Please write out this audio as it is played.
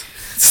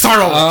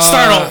Start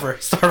over.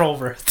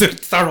 Dude,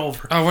 start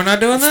over. Oh, we're not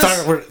doing this?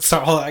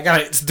 Start. Hold on. I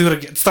gotta do it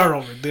again. Start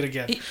over. Do it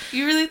again.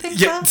 You really think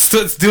so?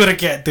 Let's do it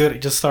again. Do it.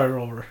 Just start it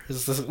over.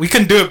 We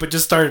can do it, but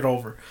just start it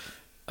over.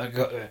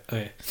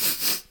 Okay.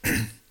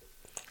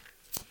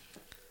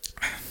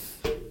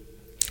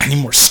 I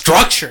need more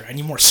structure.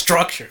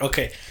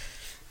 Okay.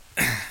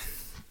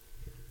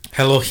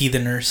 Hello,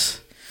 heatheners.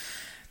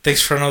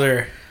 Thanks for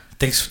another.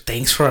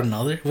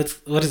 What's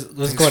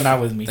going on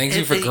with me? Thanks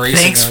you for gracing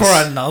Thanks us.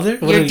 for another.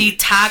 You're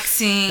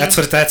detoxing. That's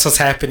what's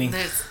happening.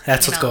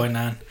 That's what's going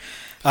on.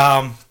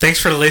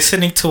 Thanks for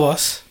listening to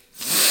us.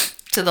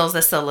 To those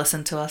that still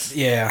listen to us.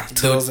 Yeah,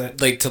 to those that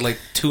to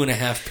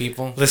 2.5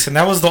 people. Listen,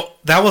 that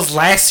was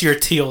last year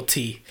TOT.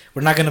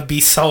 We're not gonna be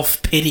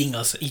self-pitying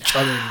each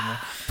other anymore.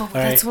 But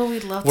that's what we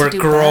love We're to do.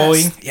 We're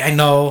growing. Best. Yeah, I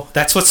know.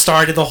 That's what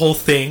started the whole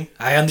thing.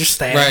 I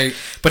understand. Right.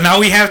 But now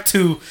we have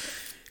to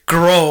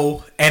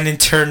grow and in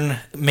turn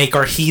make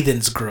our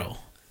heathens grow.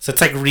 So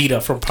it's like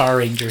Rita from Power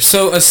Rangers.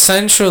 So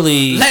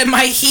essentially, let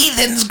my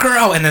heathens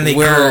grow, and then they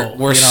grow.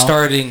 We're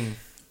starting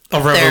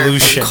a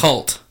revolution, a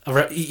cult.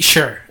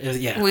 Sure,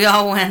 yeah. We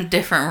all went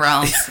different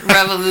rounds: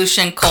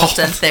 revolution, cult,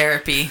 and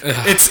therapy.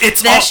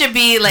 It's that should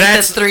be like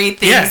the three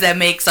things that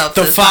makes up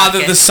the this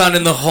Father, podcast. the Son,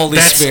 and the Holy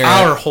Spirit.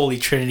 That's our Holy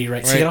Trinity,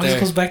 right? See, it always there.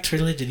 goes back to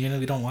religion. You know,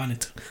 we don't want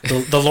it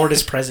to. The Lord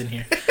is present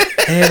here.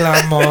 El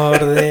amor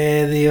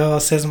de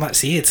Dios es más.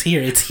 See, it's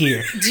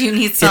here. Do you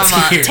need some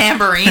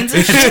tambourines?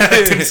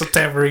 Some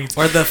tambourines.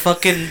 Or the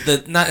fucking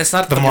it's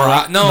not the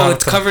maraca. No,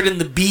 it's covered in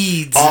the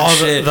beads. And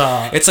shit.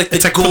 It's like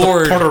the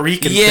gourd. Puerto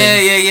Rican.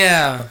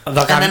 Yeah. And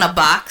then a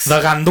box.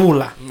 The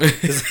gandula.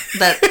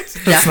 That's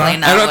definitely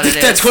not. I don't think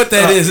that's what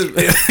that is.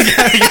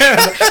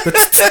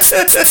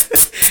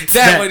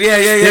 That one. Yeah.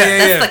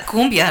 That's the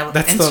cumbia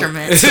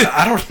instrument.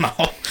 I don't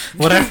know.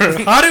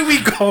 Whatever. How do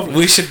we go?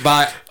 We should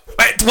buy.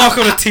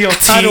 Welcome to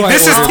TLT.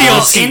 This is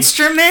TLT.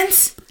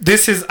 Instruments?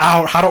 This is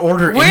our how to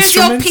order Where's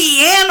instruments. Where's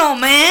your piano,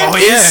 man? Oh,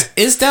 yeah.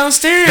 It's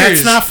downstairs.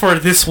 That's not for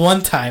this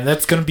one time.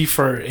 That's going to be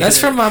for... That's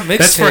for my mixtape.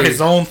 That's for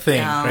his own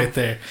thing right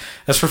there.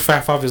 That's for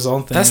Fat Fab's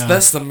own thing.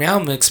 That's the Meow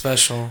Mix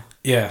special.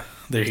 Yeah,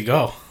 there you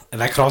go.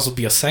 And that could also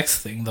be a sex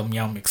thing, the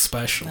Meow Mix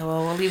special.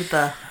 Well, we'll leave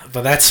the...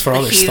 But that's for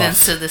other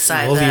stuff. To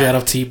decide we'll leave that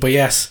up to you. But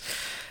yes.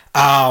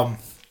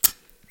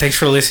 Thanks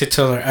for listening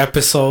to another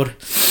episode.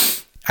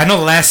 I know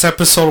the last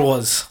episode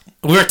was...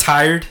 We were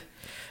tired.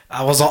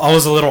 I was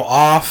a little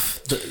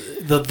off.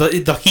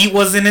 The heat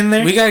wasn't in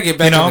there. We gotta get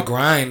back on the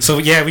grind. So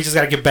yeah, we just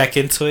gotta get back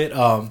into it.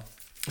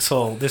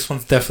 So this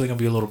one's definitely gonna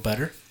be a little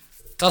better.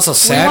 It's also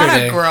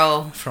Saturday. We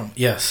want to grow.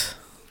 Yes.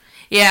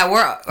 Yeah,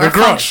 we're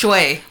growing. Feng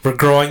Shui. We're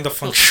growing. The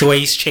Feng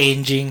Shui's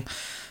changing.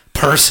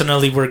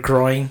 Personally, we're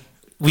growing.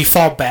 We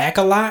fall back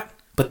a lot,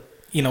 but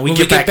we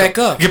get back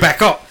up. Get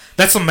back up.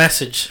 That's a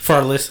message for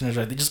our listeners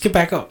right there. Just get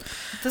back up.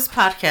 This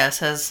podcast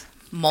has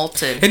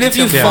molted. And if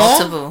you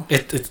fall,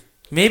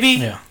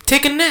 maybe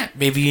take a nap.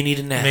 Maybe you need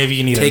a nap.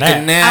 Take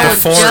a nap. I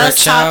was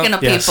just talking to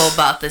people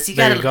about this. You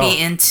there gotta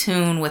be in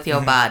tune with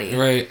your body.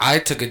 Right. I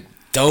took a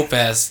dope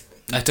ass.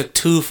 I took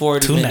 2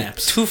 45-minute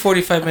naps.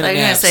 You're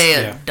gonna say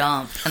a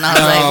dump, and I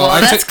was like,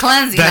 "Well, that's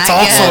cleansing." That's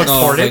also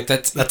important.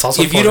 That's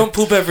also if you don't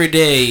poop every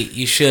day,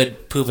 you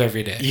should poop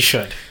every day. You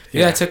should.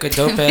 Yeah, I took a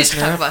dope ass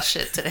nap. Talk about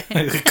shit today.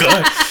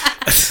 Good.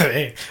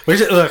 Hey,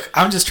 look,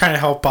 I'm just trying to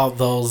help out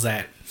those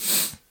that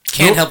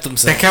can't help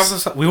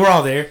themselves. We were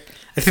all there.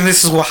 I think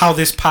this is how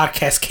this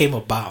podcast came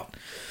about.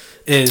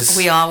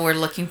 We all were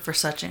looking for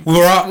something. We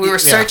were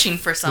searching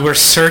for something. We were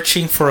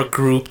searching for a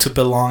group to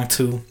belong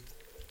to,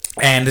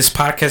 and this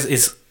podcast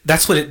is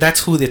that's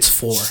who it's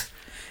for.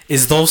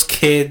 Is those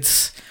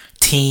kids,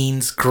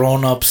 teens,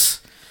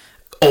 grown-ups,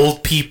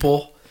 old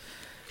people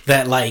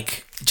that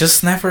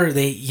just never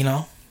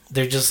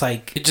they're just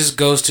like... It just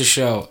goes to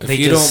show. If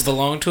you don't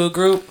belong to a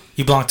group...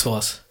 You belong to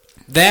us.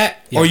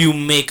 Or you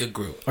make a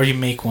group. Or you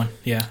make one,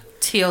 yeah.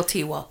 TOT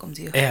welcomes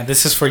you. Yeah,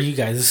 this is for you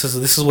guys. This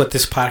is what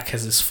this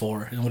podcast is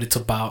for and what it's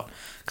about.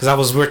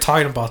 Because we were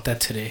talking about that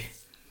today.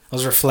 I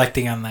was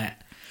reflecting on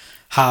that.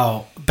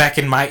 How back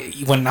in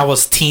when I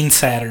was Teen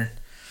Saturn...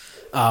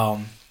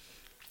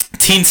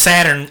 Teen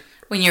Saturn...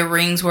 When your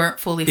rings weren't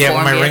fully formed yet.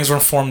 Yeah, when my rings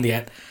weren't formed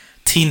yet.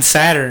 Teen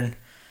Saturn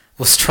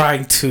was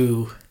trying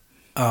to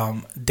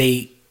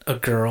date a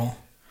girl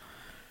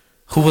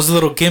who was a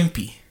little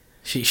gimpy.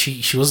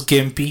 She was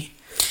gimpy.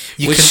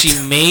 Was she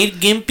made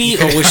gimpy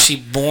or was she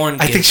born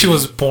gimpy? I think she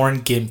was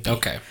born gimpy.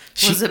 Okay.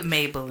 Was it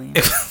Maybelline?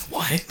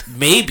 What?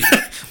 Maybe.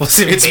 Was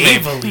it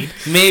Maybelline?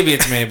 Maybe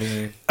it's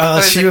Maybelline.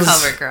 Or she was a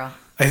cover girl?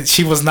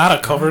 She was not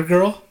a cover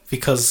girl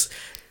because...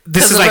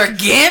 This is her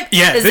gimp?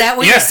 Yeah, is that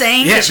what you're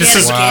saying? Yeah, she had a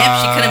gimp?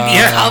 She couldn't be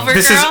a cover girl?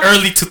 This is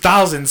early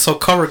 2000s, so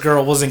cover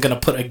girl wasn't going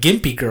to put a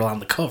gimpy girl on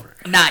the cover.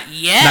 Not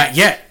yet. Not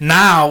yet.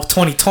 Now,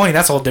 2020,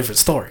 that's a whole different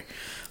story.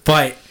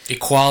 But...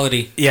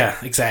 Equality. Yeah,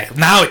 exactly.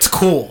 Now it's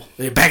cool.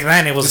 Back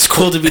then, it's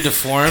cool to be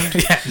deformed.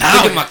 Yeah, now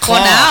look at my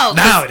claw.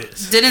 Now it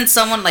is. Didn't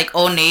someone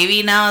Old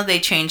Navy now, they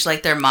changed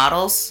their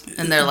models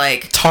and they're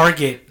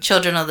Target.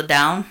 Children of the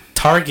Down?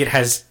 Target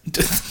has...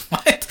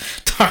 What?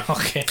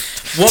 Okay.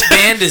 What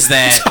band is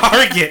that?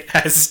 Target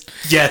has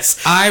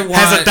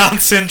a Down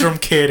syndrome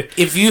kid.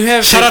 If you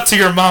have shout out to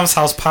your mom's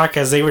house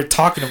podcast, they were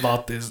talking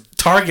about this.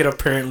 Target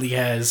apparently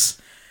has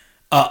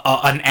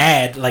an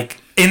ad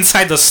like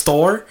inside the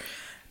store.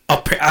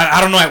 I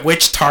don't know at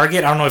which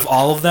Target. I don't know if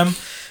all of them,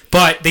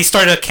 but they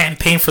started a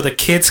campaign for the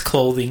kids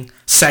clothing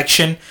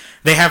section.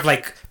 They have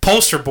like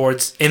poster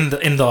boards in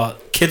the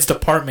kids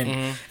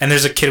department, and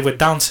there's a kid with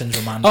Down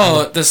syndrome on.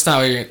 That's not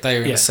what you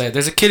were gonna say.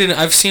 There's a kid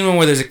I've seen one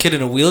where there's a kid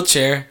in a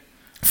wheelchair.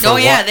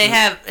 They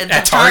have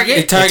at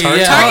Target.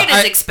 Target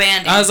is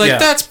expanding. I was like,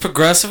 that's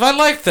progressive. I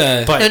like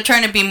that. But they're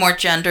trying to be more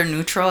gender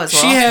neutral as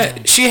well.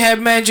 She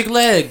had magic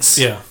legs.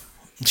 Yeah,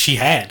 she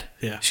had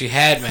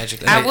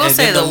magic legs. I will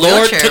say the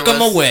Lord took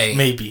them away.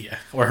 Maybe,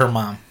 or her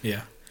mom.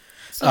 Yeah.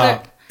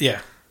 So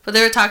But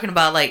they were talking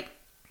about like,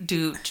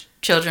 do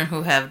children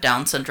who have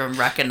Down syndrome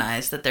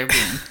recognize that they're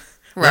being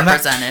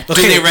represented?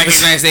 Do they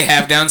recognize they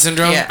have Down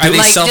syndrome? Yeah. Are they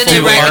do they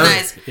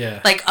recognize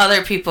Yeah. like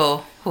other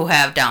people who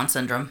have Down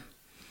syndrome?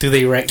 Do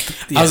they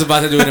I was about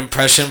to do an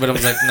impression, but I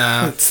was like,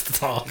 nah,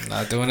 I'm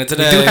not doing it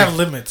today. We do have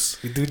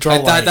limits. We do draw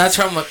lines. That's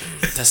where I'm like,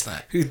 that's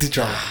not. We do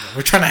draw lines.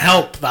 We're trying to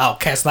help the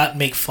outcasts, not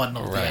make fun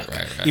of them.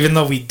 Right. Even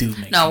though we do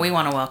make No, we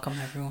want to welcome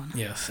everyone.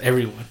 Yes,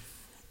 everyone.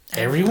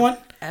 Everyone?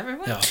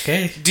 Everyone?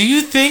 Okay. Do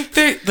you think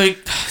they're, like,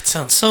 it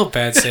sounds so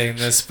bad saying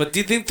this, but do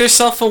you think they're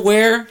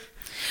self-aware?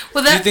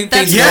 Well, do you think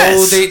they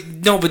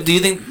know but do you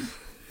think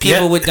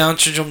people with Down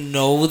syndrome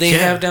know they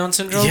have Down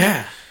syndrome?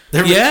 Yeah.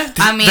 I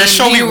mean,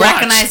 do you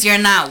recognize you're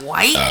not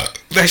white?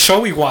 The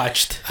show we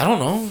watched. I don't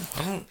know.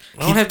 I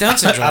don't have Down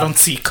syndrome. I don't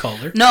see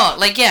color. No,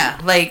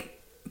 like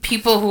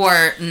people who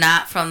are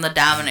not from the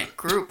dominant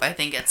group, I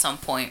think at some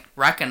point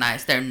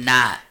recognize they're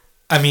not.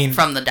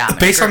 From the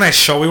dominant based group. On that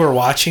show we were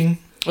watching,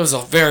 it was a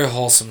very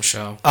wholesome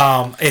show.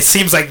 It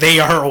seems like they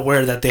are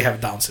aware that they have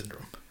Down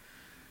syndrome.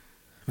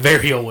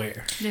 Very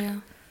aware. Yeah.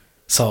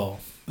 So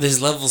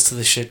there's levels to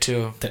the shit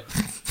too.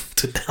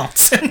 To Down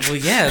syndrome.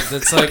 Well, yeah,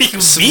 that's like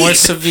more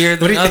severe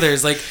than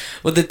others. Like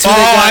with the two.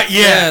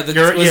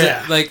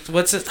 Like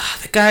what's it?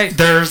 The guy.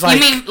 There's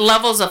like. You mean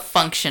levels of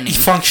functioning?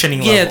 Functioning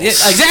levels.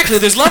 Yeah, exactly.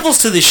 There's levels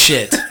to this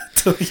shit.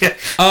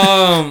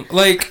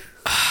 Like.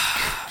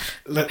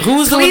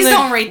 Who's Please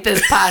don't rate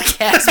this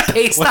podcast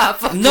based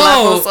off of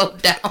levels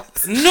of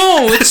Downs.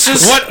 No, it's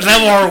just what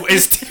level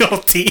is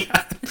TLT?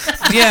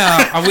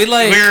 Yeah, are we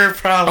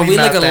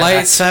like a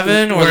light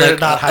 7 or like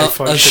not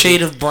a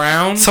shade of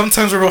brown?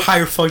 Sometimes we're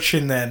higher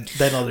function than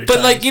other.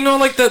 But times.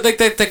 Like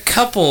like the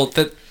couple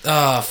that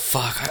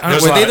fuck,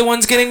 were they the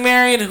ones getting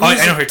married? I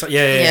know who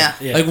yeah.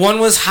 Like one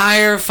was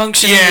higher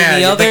functioning than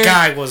the other. The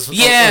guy was a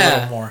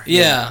little more.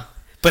 Yeah.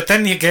 But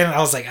then again, I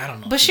was like, I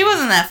don't know. But she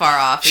wasn't that far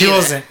off. She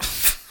wasn't.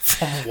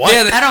 What?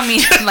 Yeah, I don't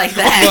mean like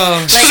that.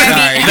 Well,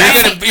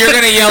 like, you're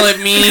gonna yell at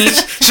me.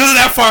 She wasn't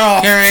that far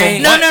off.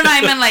 No.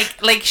 I mean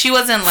like she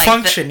wasn't like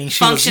functioning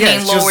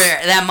lower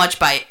that much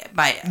by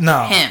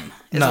him.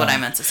 Is what I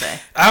meant to say.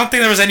 I don't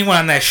think there was anyone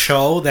on that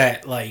show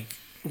that like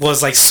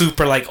was like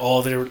super like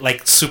they were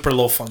like super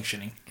low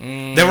functioning.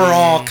 They were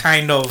all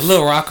kind of.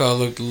 Lil Rocco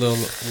looked a little.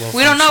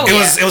 We don't know.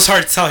 It was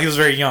hard to tell. He was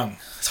very young.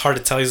 It's hard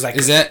to tell. He was like.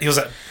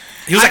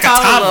 He was like a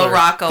toddler. Lil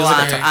Rocco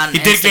on he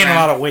did Instagram. gain a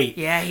lot of weight.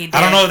 Yeah, he did.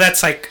 I don't know if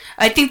that's like.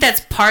 I think that's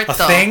part a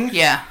thing.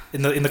 Yeah.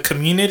 In the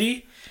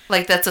community.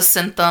 Like that's a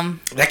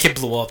symptom. That kid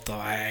blew up though.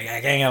 I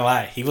ain't gonna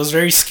lie. He was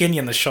very skinny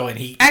in the show, and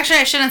he. Actually,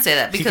 I shouldn't say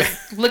that because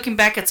looking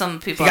back at some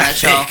people on that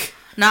show,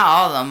 not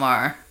all of them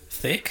are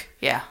thick.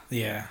 Yeah.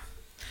 Yeah.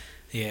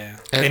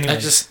 I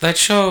just that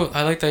show.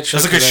 I like that show.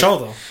 It was a good show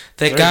though.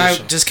 That guy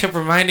just kept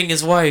reminding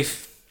his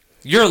wife,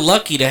 "You're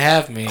lucky to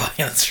have me." Oh,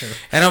 yeah, that's true.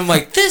 And I'm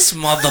like, this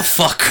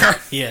motherfucker.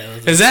 Yeah.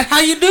 Is that how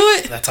you do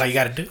it? That's how you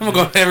gotta do it. I'm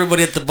gonna go to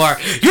everybody at the bar.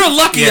 You're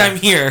lucky I'm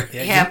here.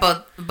 Yeah,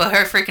 but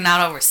her freaking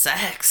out over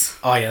sex.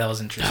 Oh yeah, that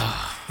was interesting.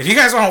 If you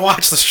guys want to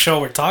watch the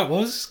show we're talking,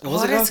 what was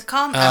it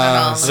called?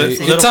 I don't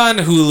know. It's on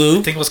Hulu.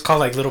 I think it was called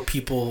like Little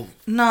People.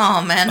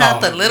 No, man,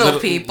 not the Little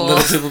People.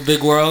 Little People,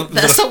 Big World.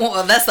 That's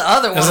the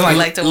other one I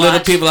like to watch. Little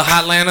People of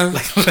Hotlanta.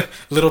 Like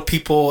Little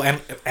People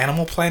and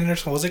Animal Planet or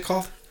something. What's it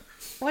called?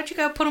 Why'd you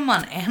gotta put them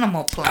on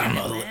Animal Planet?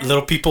 I don't know.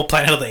 Little People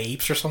Planet of the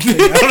Apes or something.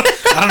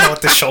 I don't know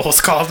what the show was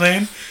called,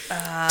 man.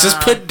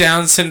 Just put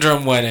Down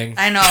Syndrome Wedding.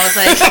 I know. I was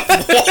like,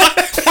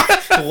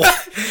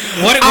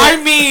 what? I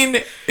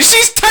mean,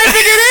 she's typing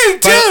it in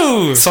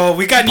too. So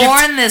we got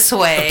Born This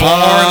Way.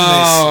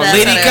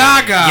 Lady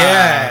Gaga.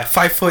 Yeah,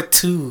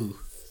 5'2"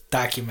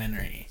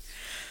 documentary.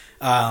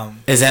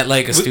 Is that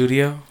like a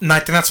studio? No, I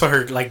think that's what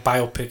her like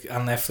biopic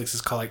on Netflix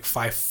is called, like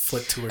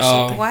 5'2" or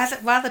something.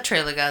 Why the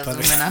trailer got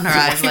zoom in on her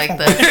eyes like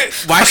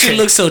that? Why she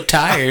look so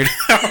tired?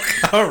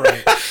 All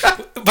right.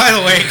 By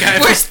the way,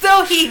 guys, we're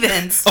still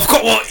heathens. Of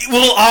course,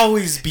 we'll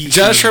always be.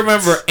 Just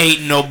remember,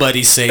 ain't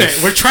nobody safe.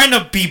 Hey, we're trying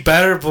to be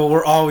better, but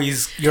we're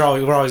always. We're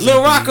always.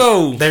 Lil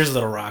Rocco. There's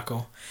Lil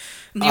Rocco.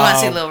 You want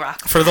to see Lil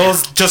Rocco? For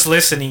those just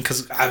listening,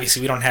 because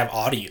obviously we don't have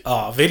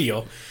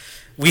video.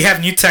 We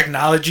have new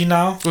technology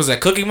now. Was that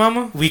Cookie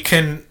Mama? We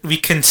can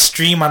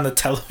stream on the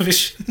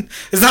television.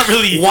 It's not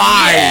really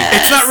why.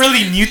 Yes. It's not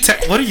really new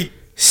tech. What are you?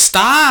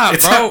 Stop,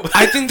 bro.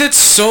 I think that's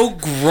so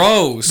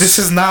gross. This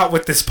is not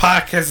what this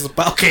podcast is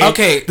about.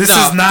 Okay. This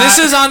is not. This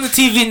is on the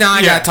TV now.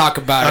 I gotta talk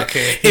about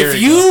it.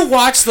 If you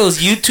watch those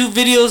YouTube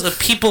videos of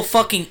people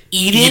fucking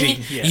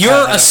eating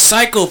you're a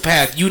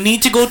psychopath. You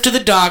need to go to the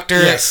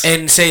doctor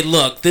and say,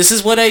 look, this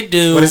is what I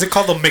do. What is it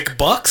called? The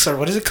McBucks? Or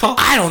what is it called?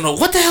 I don't know.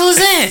 What the hell is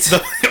that?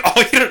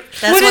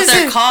 That's what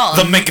they're called.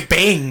 The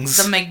McBangs.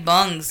 The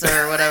McBungs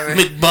or whatever.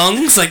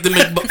 McBungs? Like the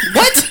McBungs.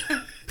 What?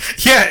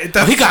 Yeah,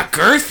 he got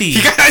girthy.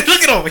 Look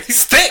at him,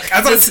 he's thick.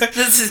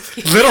 This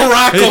is Little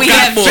Rocco. We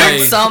have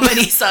so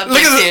many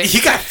subjects here.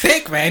 He got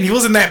thick, man. He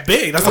wasn't that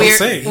big. That's what I'm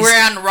saying.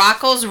 We're on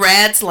Rocco's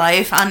Rad's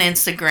Life on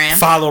Instagram.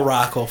 Follow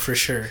Rocco for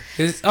sure.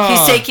 He's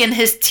taking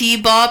his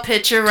T-ball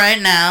picture right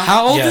now.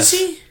 How old is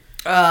he?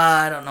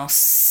 I don't know.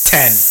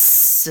 10.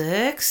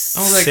 6.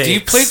 Oh, like, 6. Do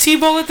you play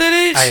T-ball at that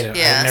age? I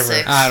never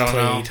 6. I don't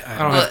know. I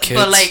don't have kids.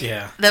 But like,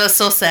 that was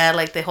so sad.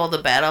 Like, they hold the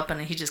bat up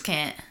and he just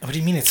can't. What do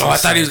you mean it's so sad? I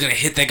thought he was gonna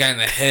hit that guy in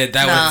the head.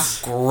 That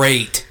was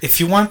great. If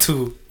you want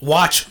to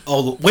watch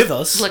with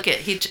us, look at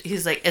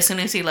he's like, as soon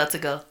as he lets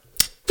it go.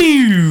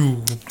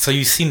 So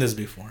you've seen this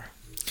before.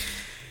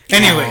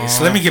 Anyways,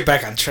 let me get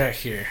back on track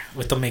here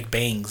with the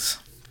McBangs.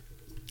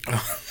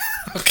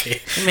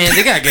 Okay. Man,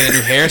 they gotta get a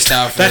new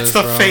hairstyle for That's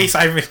the face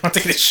I make when I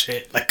take this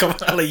shit. Like, come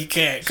on, like, you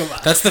can't. Come on.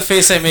 That's the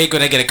face I make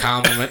when I get a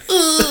compliment.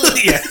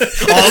 Yeah.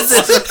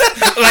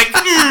 Like,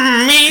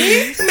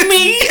 me?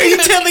 Are you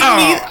telling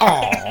me?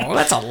 Oh,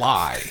 that's a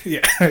lie.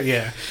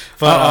 Yeah.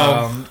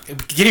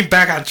 But getting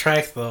back on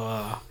track,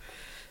 though.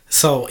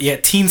 So,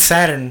 Teen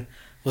Saturn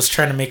was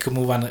trying to make a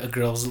move on a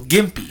girl's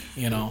Gimpy,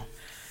 you know?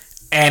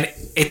 And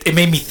it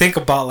made me think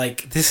about,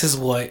 like, this is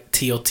what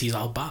TOT is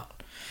all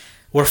about.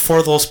 We're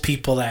for those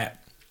people that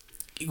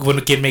want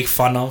to get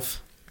fun of,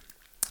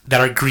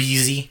 that are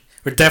greasy.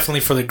 We're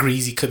definitely for the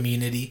greasy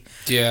community.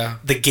 Yeah.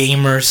 The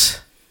gamers,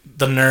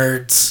 the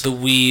nerds, the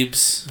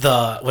weebs,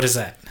 what is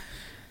that?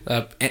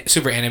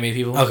 Super anime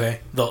people. Okay.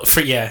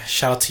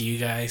 Shout out to you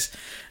guys.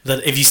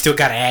 If you still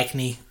got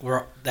acne,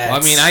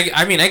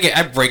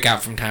 I break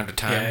out from time to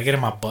time. Yeah, I get in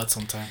my butt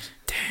sometimes.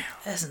 Damn.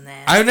 That's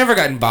nasty. I've never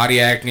gotten body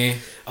acne.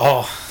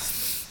 Oh.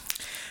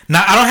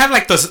 Now I don't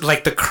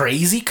have the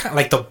crazy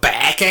like the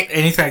back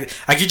anything.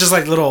 I get just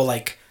like little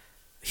like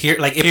here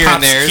like it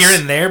pops here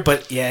and there,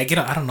 but I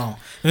don't know.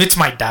 Maybe it's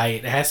my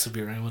diet. It has to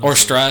be right. Or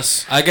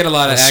stress. I get a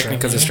lot of acne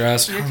because of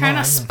stress. You're kind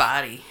of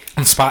spotty.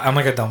 I'm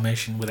like a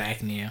Dalmatian with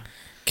acne. Yeah.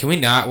 Can we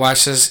not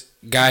watch this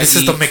guy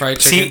eat fried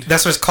chicken? See,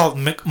 that's what it's called,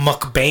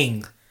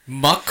 mukbang.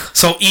 Muck.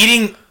 So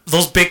eating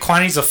those big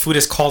quantities of food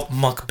is called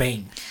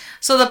mukbang.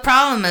 So the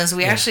problem is,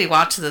 we actually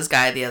watched this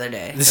guy the other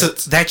day.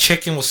 That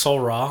chicken was so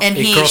raw, and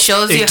he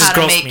shows you how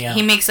to make.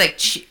 He makes like,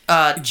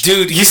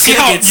 dude, you see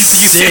how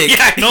sick?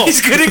 Yeah, I know.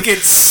 He's gonna get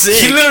sick.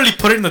 He literally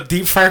put it in the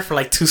deep fryer for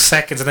like 2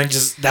 seconds, and then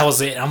that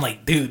was it. I'm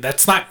like, dude,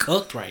 that's not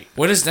cooked right.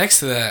 What is next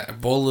to that? A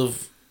bowl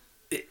of.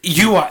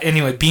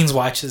 Anyway, Beans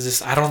watches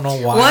this. I don't know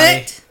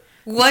why.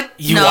 What?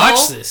 You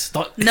watch this?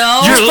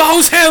 No. You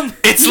expose him.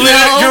 It's you're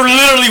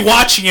literally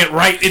watching it,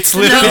 right? It's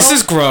literally. This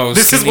is gross.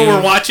 This is what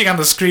we're watching on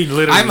the screen.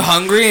 Literally, I'm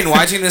hungry, and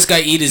watching this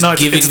guy eat is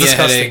giving me a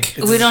headache.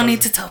 We don't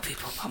need to tell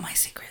people about my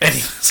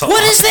secrets.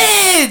 What is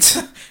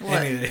that?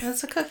 What?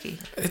 That's a cookie.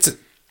 It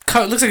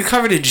looks like it's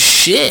covered in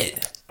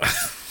shit.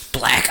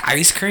 Black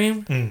ice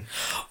cream,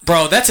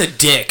 bro. That's a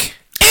dick.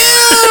 Ew.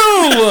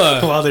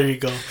 Well, there you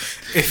go.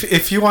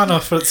 If you want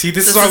to see,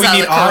 this is why we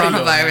need audio.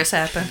 Coronavirus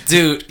happened,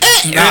 dude.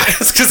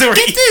 It's because they were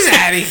get this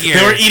out of here.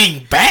 They were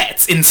eating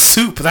bats in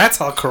soup. That's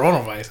how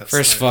coronavirus.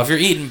 First of all, if you're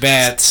eating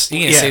bats, you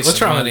can save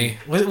some money.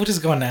 What is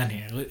going on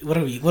here? What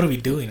are we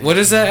doing? What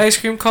is that ice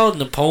cream called?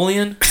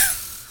 Napoleon.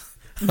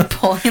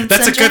 Napoleon.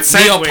 That's a good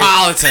segue.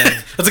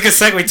 Neapolitan. That's a good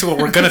segue to what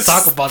we're gonna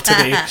talk about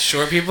today.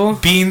 Short people.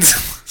 Beans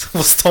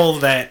was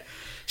told that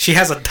she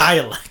has a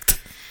dialect.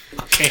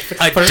 Okay.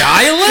 A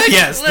dialect?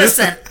 Yes.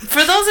 Listen,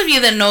 for those of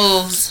you that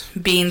knows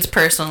Beans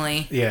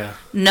personally,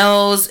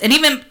 knows, and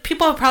even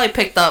people have probably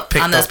picked up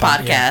on this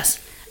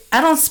podcast,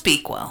 I don't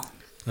speak well.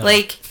 No.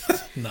 Like,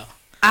 no.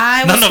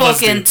 I was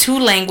spoken 2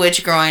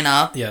 language growing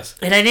up. Yes.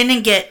 And I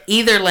didn't get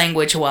either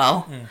language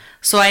well.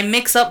 So I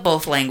mix up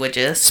both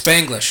languages.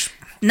 Spanglish.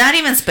 Not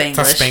even Spanglish. It's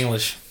not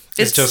Spanglish.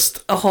 It's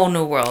just a whole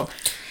new world.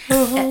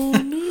 A whole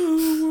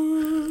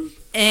new world.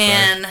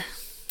 And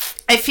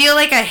I feel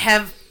like I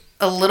have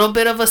a little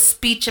bit of a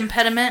speech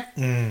impediment.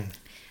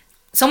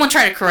 Someone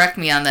tried to correct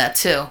me on that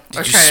too.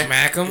 Did you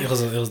smack him? It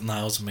was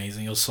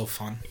amazing. It was so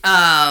fun.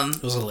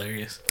 It was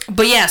hilarious.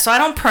 But so I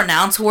don't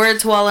pronounce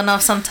words well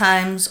enough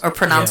sometimes, or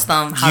pronounce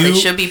them how they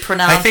should be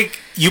pronounced. I think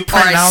you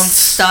pronounce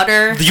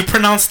stutter. You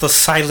pronounce the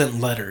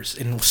silent letters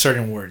in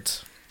certain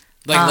words.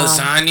 Like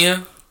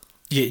lasagna?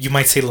 Yeah, you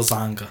might say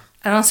lasagna.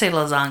 I don't say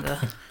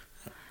lasagna.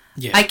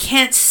 I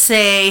can't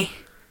say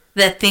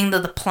that thing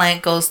that the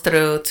plant goes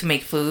through to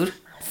make food.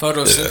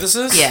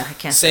 Photosynthesis? Yeah, I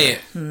can't say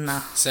it.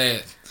 No. Say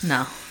it.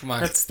 No. Come on.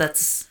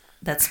 That's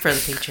for the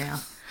Patreon.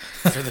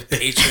 For the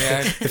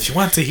Patreon? If you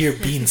want to hear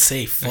Bean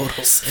say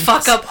photosynthesis.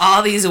 Fuck up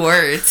all these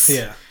words.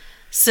 Yeah.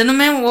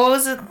 Cinnamon, what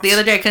was it? The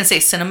other day I couldn't say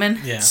cinnamon.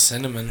 Yeah.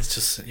 Cinnamon. It's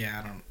just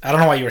I don't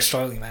know why you were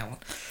struggling with that one.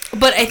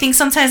 But I think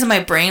sometimes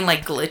my brain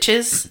like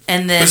glitches,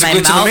 and then my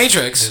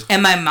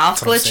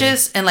mouth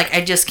glitches, and like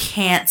I just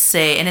can't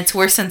say, and it's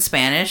worse in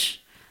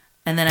Spanish,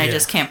 and then I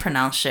just can't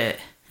pronounce shit.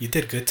 You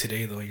did good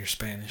today, though. Your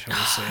Spanish, I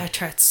would say. I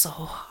tried so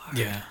hard.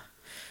 Yeah.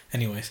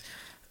 Anyways,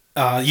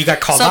 you got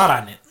called out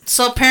on it.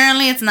 So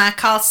apparently, it's not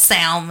called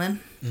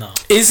salmon. No.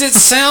 Is it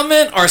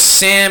salmon or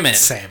salmon?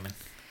 Salmon.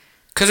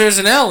 Because there's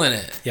an L in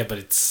it. Yeah, but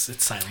it's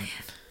silent.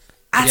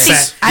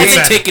 I've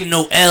been taking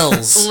no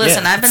L's.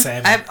 Listen,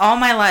 I've all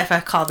my life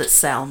I've called it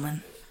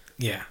salmon.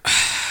 Yeah.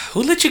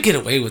 Who let you get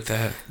away with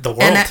that? The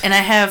world. And I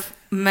have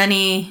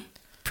many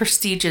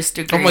prestigious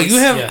degrees. Oh my, you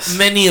have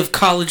many of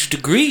college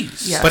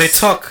degrees. Yes. But it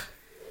took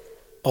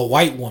a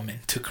white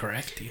woman to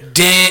correct you.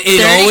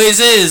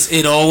 Always is.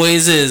 It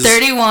always is.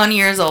 31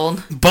 years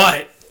old.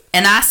 But.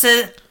 And I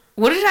said,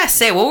 what did I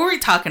say? What were we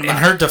talking about?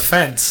 In her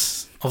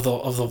defense of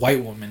the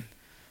white woman,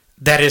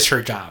 that is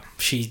her job.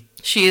 She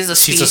is a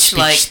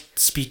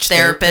speech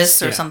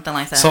therapist or something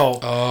like that. So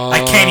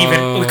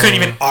we couldn't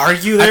even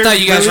argue there. I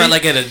thought you guys were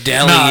like at a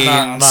deli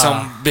and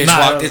some bitch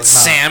walked. It's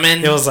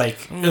salmon. It was like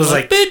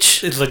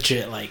bitch. It's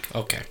legit. Like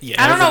okay.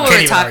 Yeah. I don't know what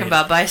we were talking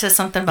about, but I said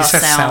something about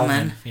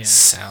salmon. Yeah.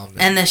 Salmon.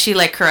 And then she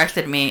like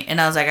corrected me, and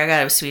I was like, I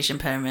got a speech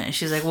impediment, and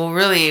she's like, well,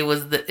 really, it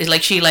was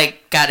like she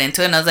like got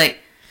into it, and I was like.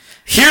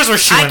 Here's where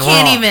she went wrong.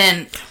 I can't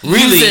even.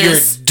 Really, you're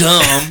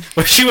dumb.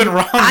 Where she went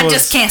wrong. I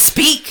just can't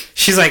speak.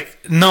 She's like,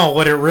 no.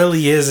 What it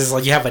really is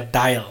like you have a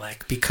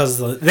dialect because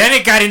then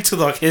it got into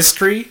the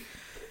history,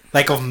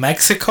 like of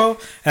Mexico, and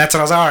that's when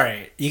I was like, all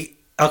right.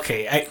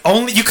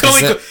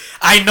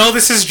 I know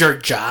this is your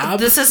job.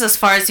 This is as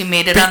far as you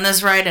made it on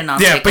this ride, and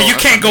but you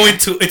can't go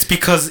into. It's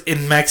because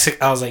in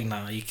Mexico, I was like,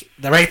 no,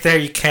 right there,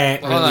 you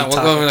can't. Hold on, hold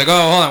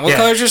on. What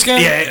color is your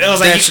skin? Yeah, it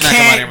was like you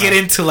can't get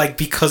into like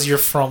because you're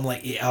from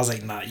like. I was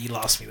like, nah, you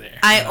lost me there.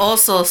 I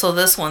also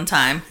this one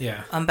time.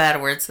 Yeah. On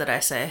bad words that I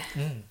say.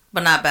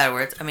 But not bad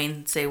words. I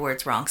mean, say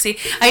words wrong. See,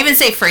 I even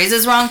say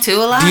phrases wrong, too,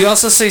 a lot. Do you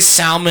also say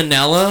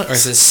salmonella, or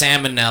is it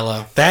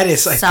salmonella? That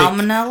is,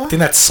 salmonella? I think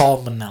that's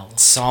salmonella.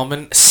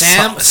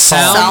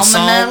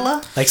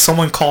 Salmonella? Like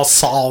someone calls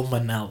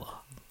salmonella,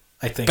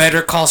 I think.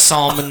 Better call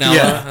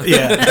salmonella.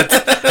 Yeah.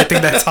 I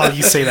think that's how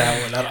you say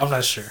that one. I'm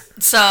not sure.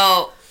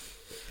 So,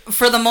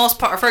 for the most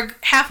part, for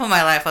half of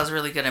my life, I was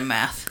really good at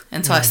math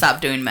until I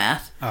stopped doing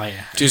math. Oh,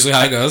 yeah. It's usually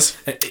how it goes.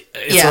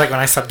 It's like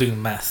when I stopped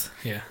doing math.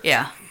 Yeah.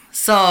 Yeah.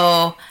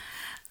 So...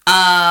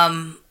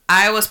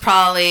 I was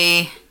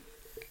probably,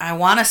 I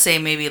want to say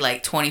maybe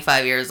like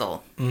 25 years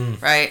old,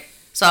 right?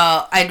 So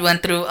I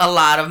went through a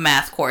lot of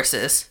math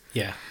courses.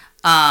 Yeah.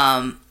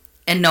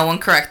 And no one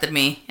corrected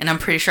me, and I'm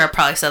pretty sure I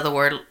probably said the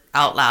word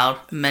out loud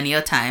many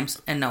a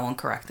times, and no one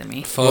corrected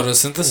me.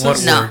 Photosynthesis? What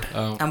word?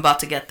 No, I'm about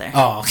to get there.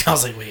 Oh, okay. I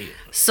was like, wait.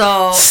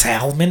 So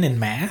salmon in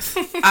math?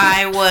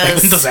 When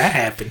does that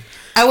happen?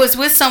 I was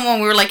with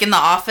someone. We were like in the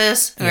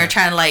office, and we were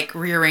trying to like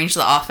rearrange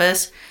the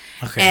office.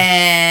 Okay.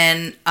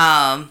 And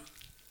I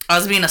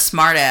was being a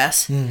smart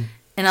ass. And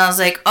I was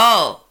like,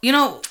 oh,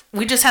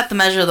 we just have to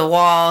measure the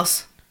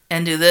walls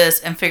and do this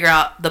and figure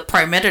out the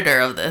perimeter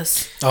of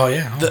this. Oh,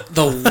 yeah. The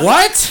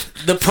what?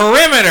 The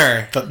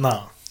perimeter.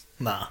 No,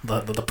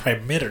 the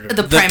perimeter.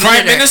 The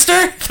prime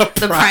minister?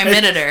 The prime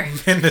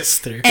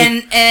minister.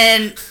 And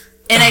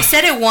I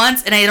said it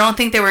once, and I don't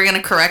think they were going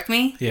to correct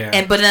me.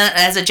 Yeah. But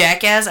as a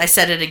jackass, I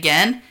said it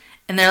again.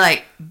 And they're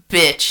like,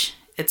 bitch,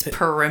 it's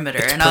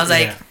perimeter. And I was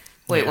like...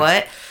 Wait,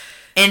 what?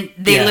 And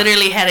they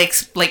literally had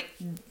to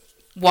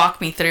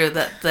walk me through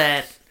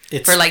that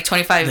for like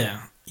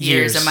 25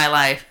 years in my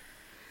life.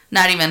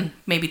 Not even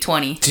maybe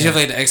 20. Did you have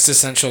like an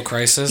existential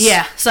crisis?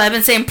 Yeah. So I've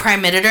been saying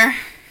perimeter.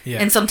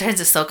 Yeah. And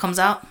sometimes it still comes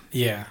out.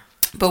 Yeah.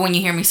 But when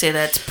you hear me say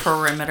that, it's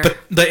perimeter. But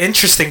the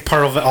interesting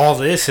part of all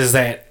this is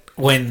that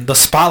when the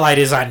spotlight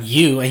is on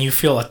you and you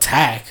feel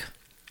attacked,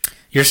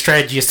 your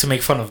strategy is to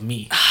make fun of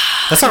me.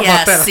 Let's talk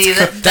about that. See,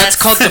 that's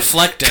called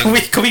deflecting. Can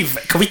we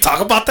talk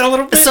about that a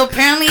little bit? So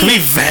apparently, can we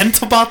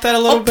vent about that a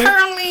little bit?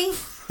 Apparently,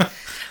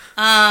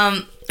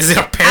 is it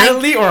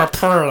apparently or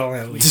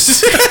apparently?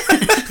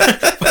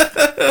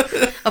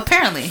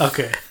 Apparently.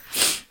 Okay.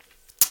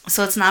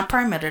 So it's not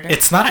perimeter.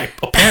 It's not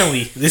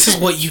apparently. This is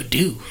what you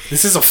do.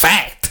 This is a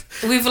fact.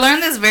 We've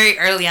learned this very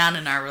early on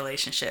in our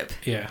relationship.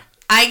 Yeah.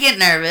 I get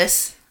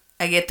nervous.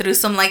 I get through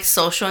some like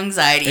social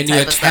anxiety and type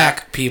you of attack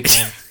stuff. people.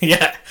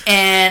 Yeah.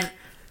 And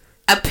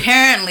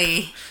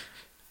apparently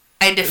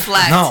I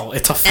deflect. No,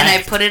 it's a fact. And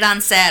I put it on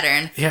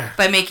Saturn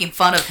by making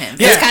fun of him.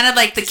 Yeah. It's kind of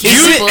like the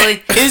kid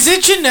bully. Is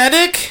it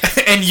genetic?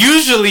 And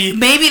usually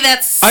maybe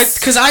that's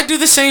because I do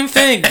the same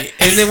thing.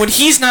 And then when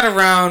he's not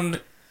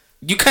around,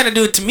 you kind of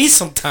do it to me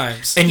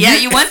sometimes. And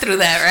you went through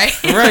that, right?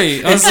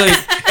 Right. I was like,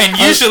 and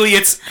usually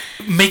it's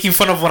making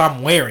fun of what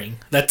I'm wearing.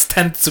 That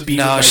tends to be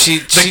she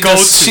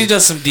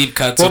does some deep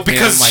cuts. Well,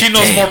 because she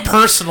knows more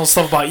personal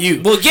stuff about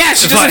you. Well, yeah,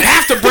 she doesn't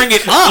have to bring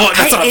it up. Well,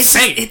 that's what I'm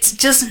saying. It's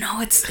just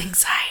it's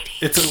anxiety.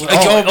 It's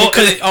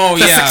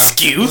that's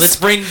excuse. Let's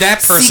bring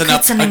that person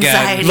Secrets up and again.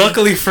 anxiety.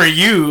 Luckily for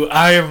you,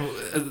 I am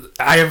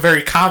I am a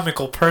very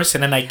comical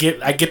person, and I get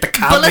the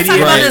comedy. But let's talk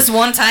about this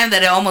one time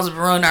that it almost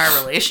ruined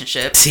our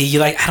relationship. See,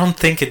 I don't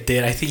think it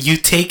did. I think you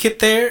take it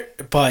there,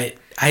 but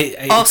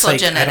I also like,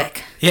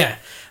 genetic. Yeah.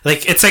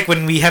 Like, it's like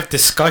when we have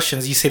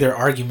discussions, you say they're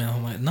arguing.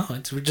 I'm like, no,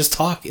 we're just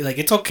talking. Like,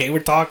 it's okay, we're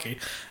talking.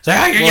 It's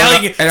like, you're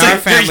yelling. In our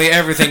family,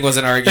 everything was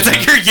an argument. It's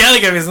like you're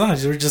yelling at me. It's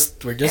not. We're just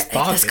talking.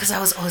 That's because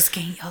I was always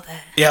getting yelled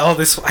at. Yeah,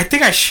 I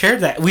think I shared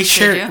that. We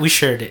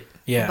shared it.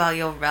 Yeah. About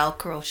your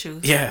Velcro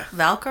shoes. Yeah.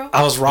 Velcro?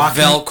 I was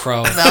rocking.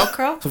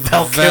 Velcro.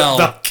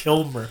 Val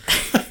Kilmer.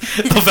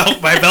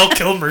 My Val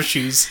Kilmer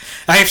shoes.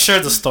 I have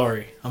shared the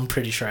story. I'm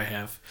pretty sure I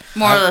have.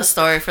 More of the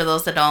story for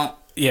those that don't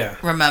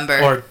remember.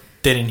 Or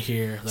didn't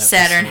hear.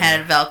 Saturn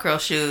had Velcro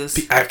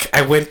shoes.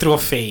 I went through a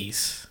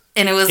phase.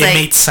 And it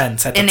made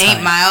sense at the time. In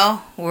 8 Mile,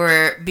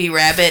 where B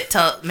Rabbit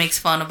makes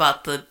fun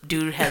about the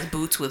dude who has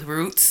boots with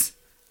roots.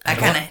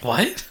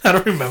 What? I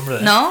don't remember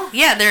that. No?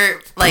 Yeah,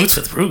 they're like... Boots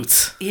with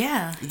roots?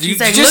 Yeah. Did you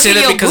just say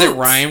that because it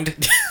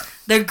rhymed?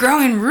 They're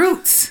growing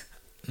roots.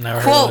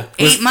 Never Quote,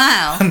 8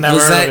 Mile. Never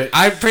heard of it.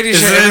 I'm pretty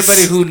sure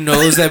everybody who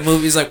knows that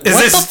movie is like,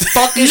 what the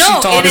fuck is she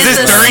talking about? Is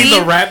this during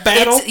the rap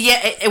battle?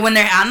 When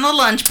they're on the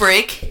lunch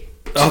break.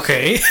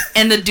 Okay.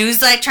 And the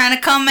dude's like trying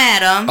to come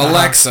at him.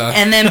 Alexa.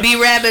 And then B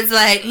Rabbit's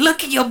like,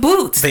 look at your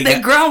boots. They're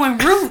growing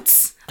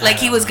roots. Like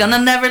he was gonna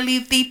never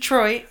leave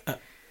Detroit.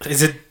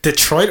 Is it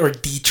Detroit or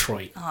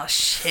Detroit? Oh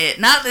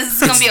shit! Now this is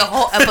gonna be a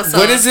whole episode.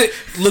 What is it?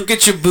 Look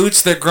at your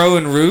boots that grow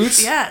in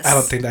roots. Yes. I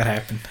don't think that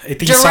happened.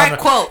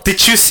 Direct quote.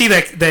 Did you see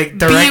the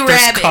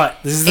director's cut?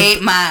 This is the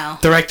 8 Mile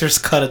director's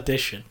cut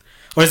edition,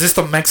 or is this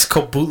the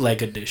Mexico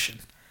bootleg edition?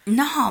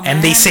 No, man.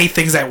 And they say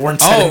things that weren't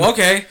said. Oh,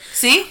 okay.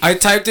 See? I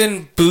typed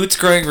in boots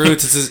growing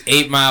roots. It says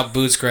 8 Mile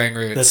boots growing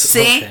roots.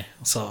 See? Okay.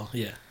 So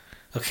yeah.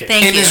 Okay.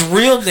 Thank you. His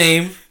real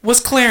name was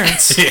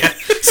Clarence. Yeah.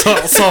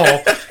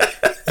 So.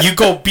 You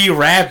go be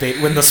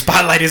Rabbit when the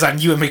spotlight is on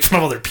you and make fun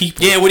of other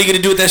people. Yeah, what are you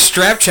gonna do with that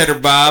strap cheddar,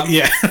 Bob?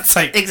 Yeah, it's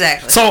like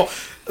exactly. So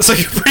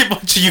you pretty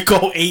much you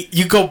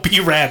go be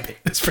Rabbit.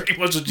 That's pretty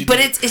much what you do. But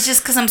it's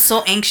just because I'm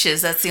so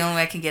anxious. That's the only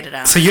way I can get it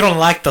out. So you don't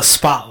like the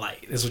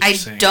spotlight, is what you're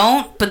saying? I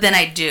don't, but then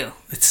I do.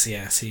 See.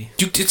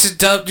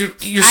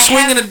 You're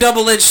swinging a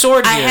double-edged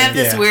sword here. I have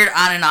this weird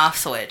on and off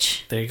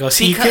switch. There you go.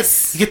 See, you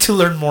get to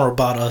learn more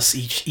about us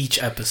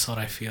each episode.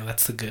 I feel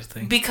that's the good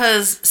thing.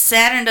 Because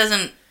Saturn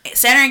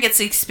gets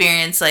to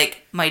experience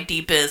like my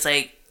deepest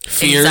like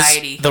fears?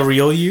 Anxiety. The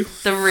real you.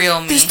 The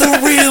real me. It's the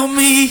real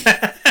me.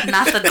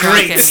 Not the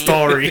drunken Great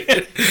story.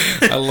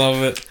 I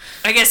love it.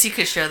 I guess you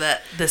could share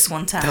that this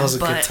one time. That was a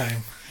good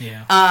time.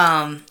 Yeah.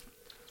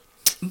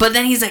 But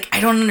then he's like, I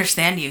don't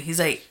understand you. He's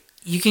like,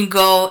 you can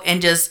go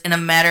and just in a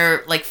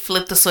matter like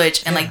flip the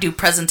switch and like do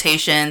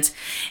presentations,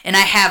 and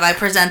I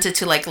presented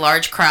to like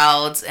large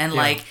crowds and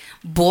like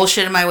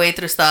bullshit my way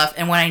through stuff,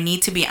 and when I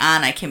need to be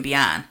on, I can be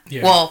on.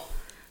 Yeah. Well,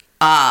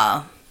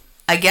 I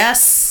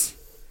guess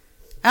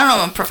I don't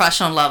know on a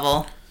professional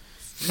level.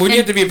 When you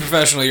have to be a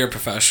professional, you're a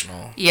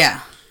professional.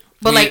 Yeah.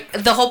 But like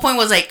the whole point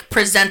was like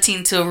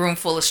presenting to a room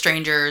full of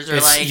strangers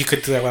or like you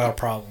could do that without a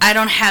problem. I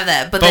don't have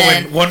that, but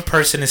then when one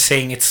person is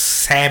saying it's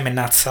Sam and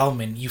not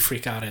Selman, you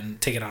freak out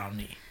and take it out on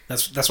me.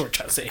 That's what we're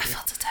trying to say. I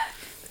felt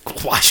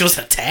attacked. Why she was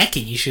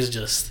attacking you? She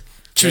was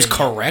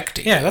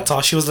correcting. Yeah, that's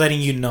all. She was letting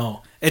you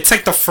know. It's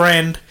like the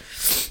friend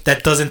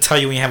that doesn't tell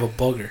you when you have a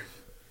booger.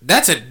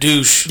 That's a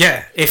douche.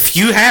 Yeah, if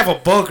you have a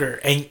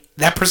booger and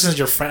that person's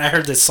your friend, I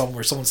heard this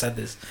somewhere. Someone said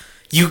this.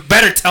 You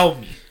better tell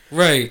me.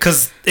 Right.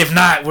 Because if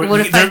not, we're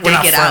not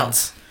friends.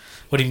 Out?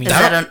 What do you mean? Is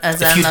that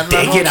if you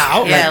dig it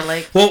out?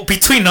 Yeah, well,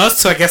 between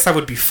us two, I guess that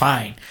would be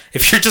fine.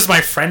 If you're just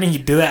my friend and you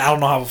do that, I don't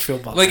know how I feel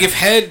about that. Like, if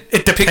Head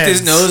picked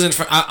his nose in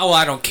front...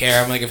 I don't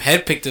care. I'm like, if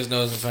Head picked his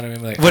nose in front of me,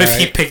 I'm like... What if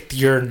he picked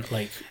your...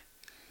 Like,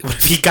 what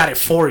if he got it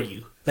for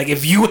you? Like,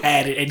 if you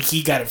had it and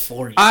he got it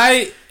for you.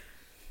 Well,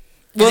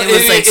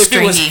 if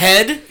it was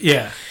Head...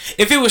 Yeah.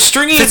 If it was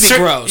stringy, it'd be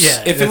gross.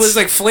 Yeah. If it was,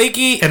 like,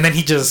 flaky... And then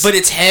he just... But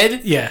it's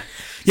Head... Yeah.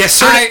 Yeah,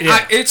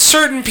 it's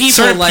certain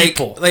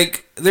people.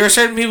 Like there are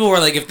certain people where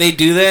like if they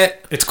do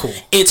that, it's cool.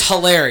 It's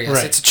hilarious.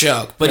 Right. It's a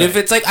joke. But if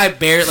it's like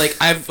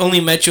I've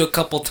only met you a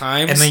couple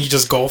times, and then you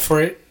just go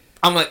for it,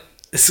 I'm like,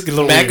 it's a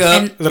little back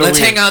weird. up. Let's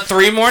hang out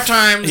 3 more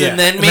times, and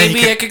then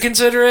maybe I could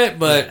consider it.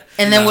 But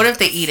and then what if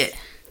they eat it?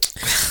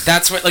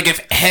 That's what. Like if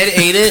Head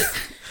ate it,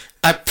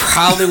 I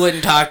probably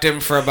wouldn't talk to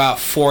him for about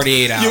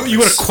 48 hours. You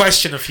would have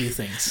questioned a few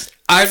things.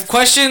 I've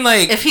questioned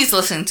like if he's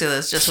listening to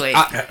this, just wait.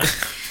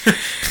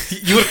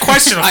 You would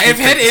question a few if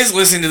Head is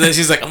listening to this,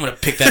 he's like, I'm gonna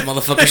pick that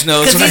motherfucker's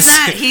nose. Because he's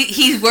not.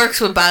 He works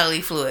with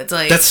bodily fluids.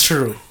 Like that's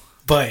true,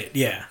 but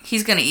yeah,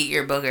 he's gonna eat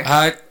your booger.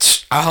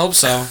 I hope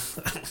so.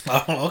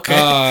 Oh,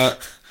 okay.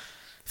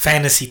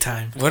 Fantasy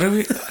time. What are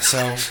we?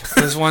 So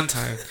there's one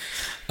time.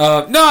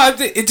 No, I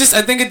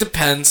think it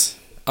depends.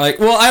 Like,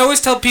 well, I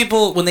always tell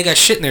people when they got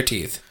shit in their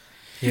teeth.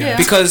 Yeah.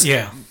 Because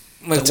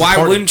like, that's why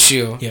important. Wouldn't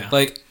you? Yeah.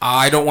 Like,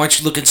 I don't want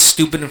you looking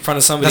stupid in front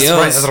of somebody else.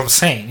 Right. That's what I'm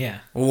saying. Yeah.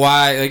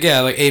 Why? Like,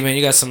 like, hey man,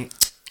 you got some.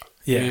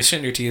 Yeah. Shit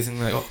in your teeth, and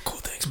like, oh, cool,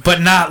 thanks. Man.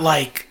 But not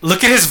like,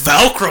 look at his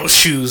Velcro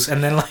shoes,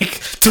 and then like,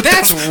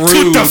 that's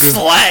rude. To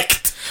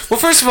deflect. Well,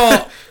 first of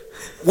all,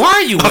 Why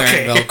are you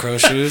wearing Velcro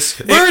shoes?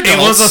 It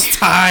was a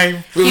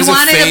time. He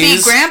wanted to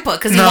be grandpa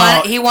because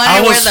he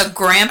wanted to wear the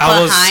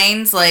grandpa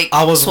Heinz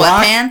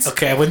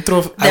sweatpants. I went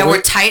through. That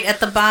were tight at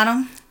the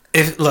bottom.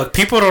 Look,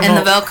 people don't know.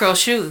 And the Velcro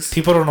shoes.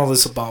 People don't know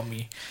this about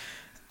me.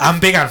 I'm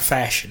big on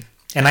fashion,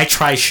 and I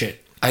try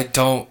shit. I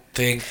don't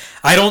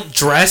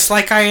dress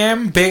like I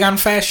am big on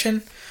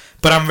fashion,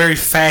 but I'm very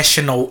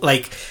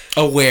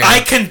aware. I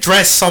can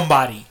dress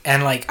somebody,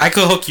 and I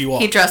could hook you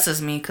up. He dresses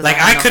me because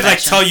I could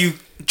tell you,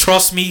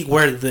 trust me,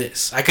 wear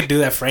this. I could do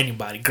that for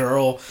anybody,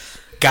 girl,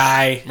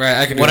 guy, right?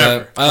 I can do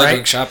whatever. That. I like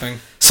doing shopping,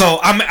 so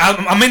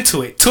I'm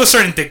into it to a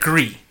certain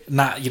degree.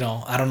 Not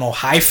I don't know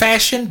high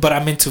fashion, but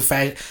I'm into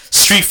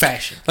street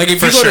fashion. Like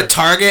if you go to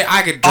Target,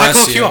 I could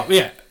dress hook you up,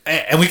 yeah.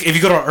 And if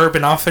you go to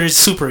Urban Outfitters,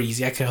 super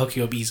easy. I can hook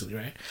you up easily,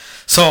 right?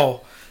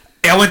 So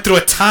I went through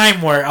a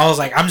time where I was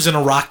like, I'm just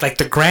gonna rock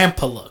the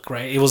grandpa look,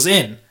 right? It was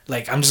in.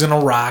 I'm just gonna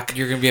rock.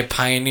 You're gonna be a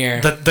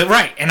pioneer.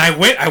 Right, and I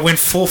went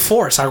full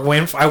force. I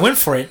went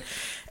for it,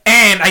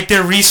 and I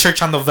did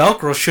research on the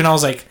Velcro shoe, and I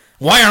was like,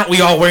 why aren't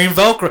we all wearing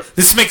Velcro?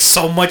 This makes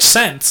so much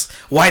sense.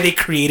 Why they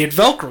created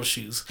Velcro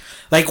shoes?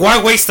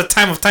 Why waste the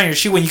time of tying your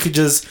shoe when you could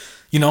just,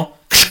 you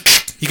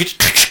could.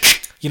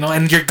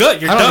 And you're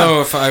good. I don't know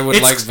if I would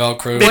like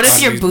Velcro. What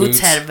if your boots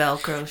had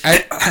Velcro?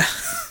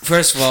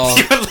 First of all,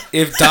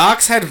 if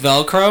Docs had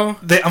Velcro,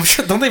 I'm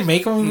sure, don't they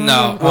make them?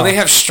 No. Well, they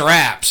have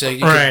straps, so you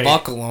can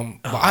buckle them.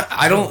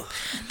 I don't.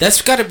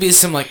 That's got to be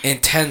some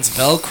intense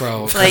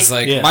Velcro because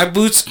my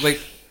boots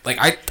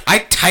I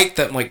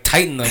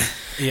tighten them.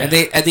 Yeah. And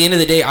at the end of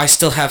the day, I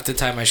still have to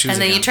tie my shoes.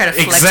 And then you try to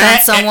flex on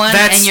someone,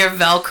 and your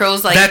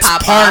Velcro's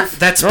pop off.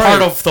 That's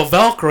part of the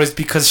Velcro is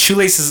because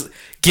shoelaces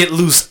get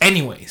loose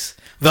anyways.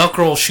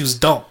 Velcro shoes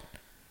don't.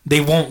 They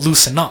won't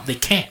loosen up. They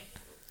can't.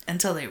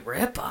 Until they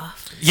rip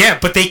off. Yeah,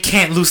 but they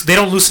can't loosen. They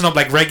don't loosen up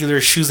like regular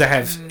shoes that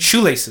have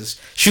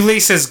shoelaces.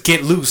 Shoelaces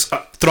get loose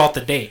throughout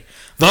the day.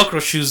 Velcro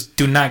shoes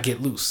do not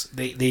get loose.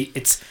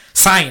 It's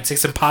science.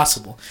 It's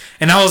impossible.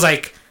 And I was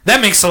like,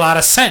 that makes a lot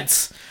of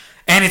sense.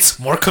 And it's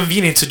more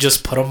convenient to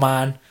just put them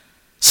on,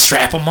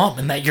 strap them up,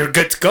 and that you're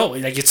good to go.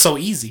 It's so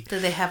easy. Do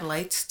they have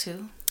lights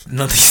too?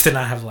 No, these did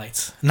not have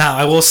lights. Now,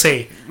 I will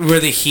say...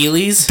 Were the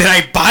Heelys? Did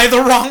I buy the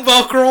wrong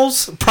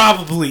Velcros?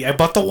 Probably. I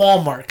bought the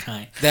Walmart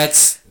kind.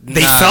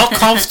 They felt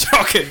comfortable.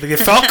 Okay, they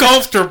felt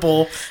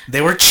comfortable.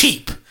 They were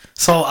cheap.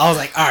 So, I was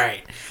like, all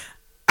right.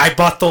 I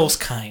bought those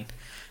kind.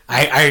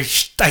 I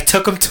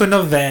took them to an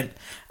event.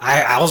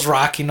 I was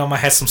rocking them. I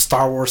had some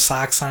Star Wars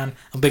socks on.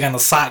 I'm big on the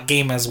sock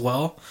game as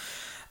well.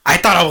 I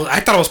thought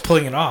I was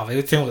pulling it off.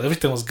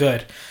 Everything was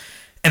good.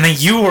 And then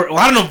you were... Well,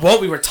 I don't know what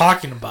we were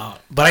talking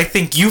about, but I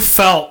think you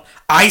felt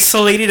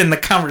isolated in the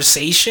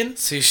conversation.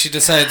 So she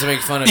decided to make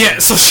fun of you. Yeah,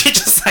 so she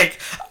just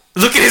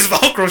look at his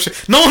Velcro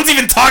shit. No one's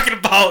even talking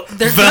about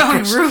their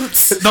growing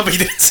roots. Nobody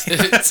didn't see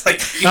that.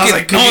 It's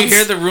you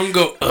hear the room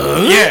go,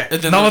 yeah,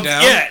 and then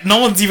no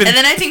one's even. And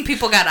then I think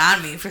people got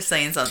on me for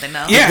saying something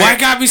else. Yeah, why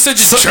got me such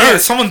a jerk? Yeah,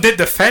 someone did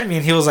defend me,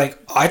 and he was like,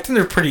 I think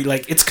they're pretty.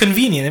 It's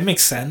convenient. It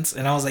makes sense.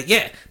 And I was like,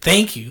 yeah,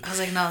 thank you. I was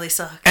like, no, they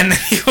suck. And then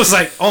he was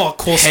like, oh,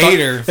 cool.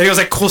 Hater. Then he was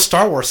like, cool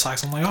Star Wars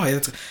socks. I'm like,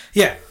 oh,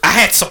 yeah. I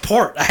had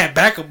support. I had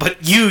backup,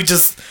 but you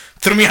just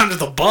threw me under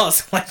the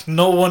bus.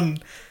 No one.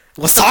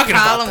 What's talking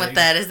about? The problem with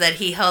that is that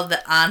he held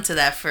on to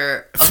that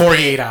for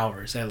 48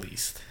 hours at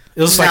least.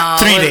 It was 3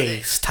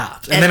 days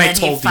tops, and then I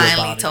told you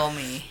about it. Told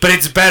me. But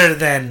it's better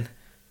than,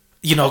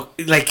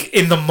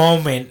 in the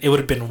moment it would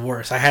have been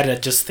worse. I had to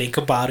just think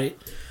about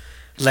it,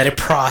 let it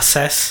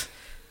process.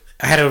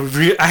 I had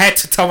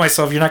to tell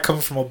myself you're not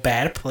coming from a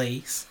bad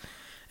place,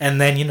 and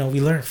then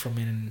we learn from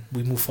it and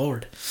we move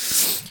forward.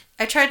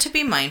 I tried to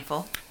be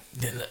mindful.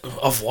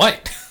 Of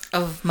what?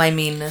 Of my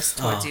meanness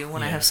towards you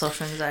when I have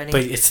social anxiety.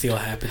 But it still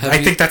happens.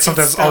 I think that's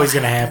something that's always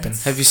going to happen.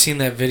 Have you seen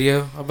that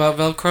video about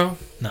Velcro?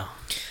 No.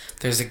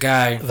 There's a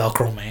guy.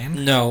 Velcro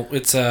man? No,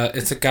 it's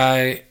a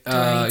guy. Do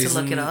I need to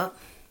look it up?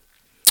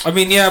 I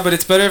mean, yeah, but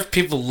it's better if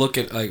people look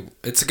at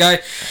it's a guy.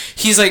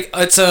 He's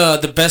it's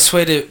the best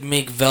way to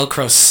make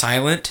Velcro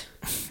silent.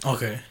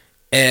 Okay.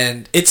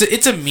 And it's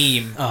a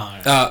meme. Oh,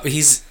 yeah.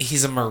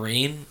 He's a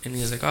Marine, and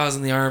he's like, I was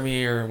in the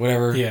Army or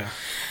whatever. Yeah.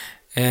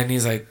 And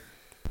he's like,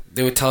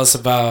 they would tell us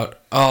about,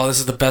 this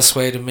is the best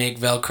way to make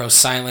Velcro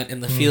silent in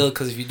the field,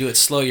 because if you do it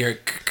slow, you're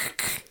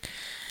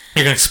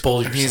going to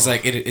expose yourself. And he's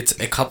like, it's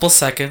a couple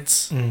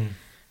seconds,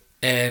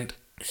 and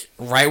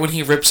right when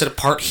he rips it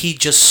apart, he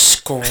just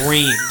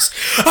screams,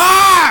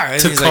 ah!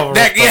 And he's like,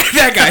 that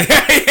guy.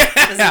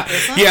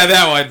 Yeah,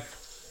 that one.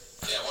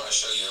 Yeah, I want to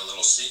show you a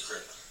little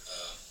secret.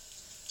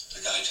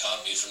 The guy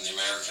taught me from the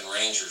American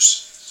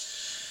Rangers,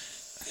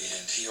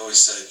 and he always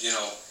said,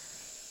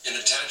 in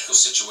a tactical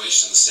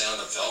situation, the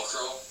sound of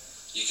Velcro,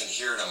 you can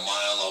hear it a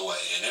mile away,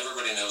 and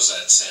everybody knows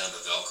that sound of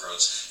Velcro.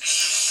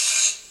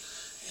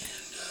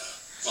 And,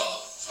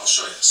 I'll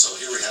show you. So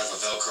here we have a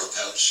Velcro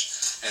pouch,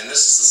 and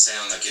this is the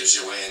sound that gives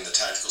you away in the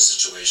tactical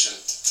situation.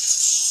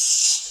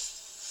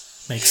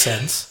 Makes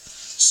sense.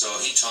 So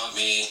he taught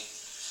me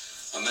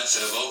a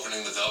method of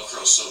opening the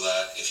Velcro so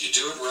that if you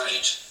do it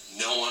right,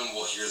 no one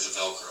will hear the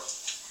Velcro.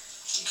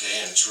 Okay,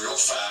 and it's real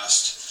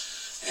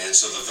fast. And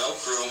so the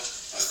Velcro,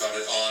 I've got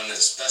it on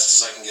as best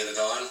as I can get it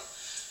on.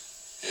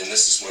 And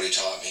this is what he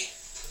taught me.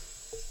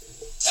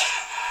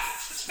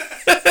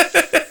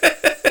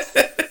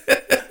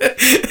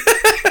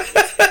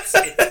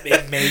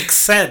 It makes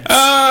sense.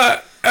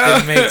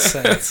 It makes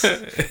sense.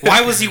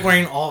 Why was he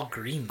wearing all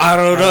green? I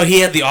don't know.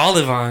 He had the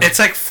olive on. It's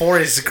like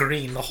forest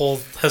green.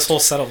 His whole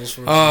setup was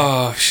for.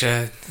 Oh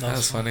shit, that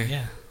was funny.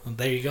 Yeah, well,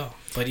 there you go.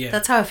 But yeah,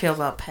 that's how I feel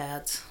about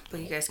pads.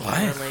 But you guys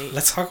can't relate.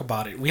 Let's talk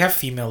about it. We have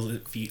female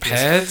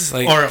pads,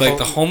 like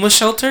the homeless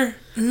shelter.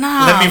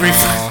 No, let me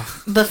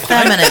rephrase. The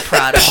feminine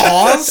product.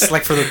 Paws,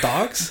 like for the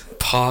dogs.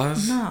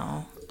 Paws.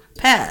 No,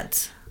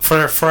 pads. For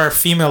our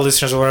female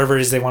listeners or whatever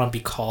it is they want to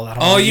be called.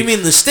 You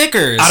mean the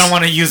stickers? I don't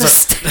want to use I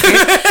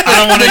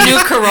don't want to new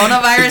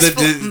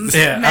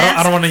coronavirus.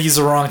 I don't want to use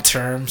the wrong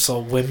term. So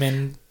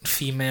women,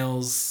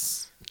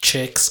 females,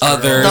 chicks,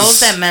 others, those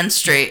that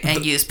menstruate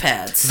and use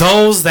pads.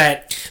 Those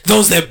that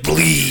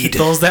bleed.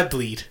 Those that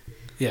bleed.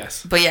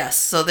 Yes. But yes,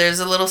 so there's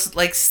a little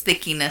like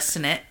stickiness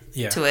in it.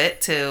 Yeah.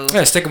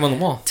 To stick them on the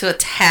wall. To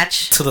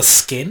attach to the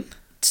skin.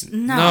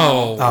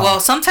 No. Well,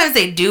 sometimes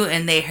they do,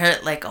 and they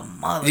hurt like a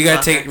motherfucker. You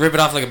gotta rip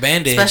it off like a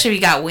Band-Aid. Especially if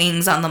you got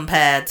wings on them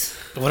pads.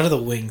 What are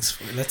the wings?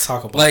 Let's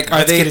talk about. Like,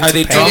 are they drums or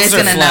flats? Are you guys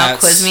gonna now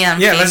quiz me on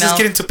female? Let's just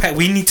get into pad.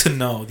 We need to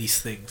know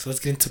these things. Let's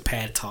get into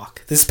pad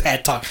talk. This is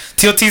pad talk.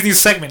 TOT's new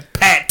segment,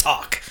 pad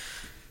talk.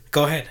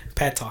 Go ahead,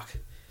 pad talk.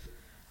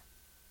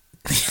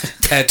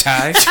 Pad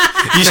tie.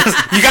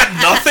 You got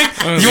nothing.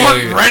 You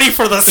weren't ready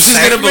for the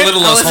segment. Gonna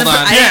belittle us. Hold on.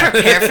 I didn't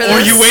prepare for this. Or were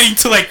you waiting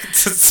to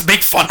to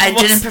make fun of us? I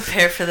didn't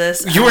prepare for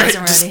this. You were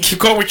just ready. Keep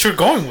going what you're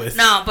going with.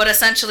 No, but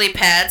essentially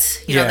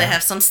pads. You know they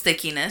have some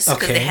stickiness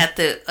because they have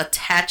to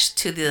attach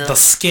to the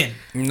skin.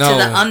 No,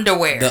 to the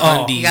underwear. The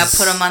undies. You gotta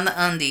put them on the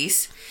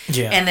undies.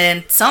 Yeah. And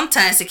then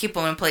sometimes to keep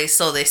them in place,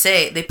 so they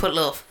say they put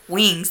little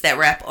wings that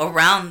wrap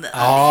around the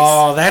undies.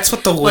 Oh, that's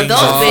what the wings are.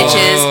 But those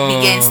bitches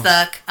be getting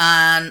stuck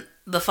on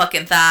the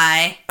fucking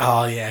thigh.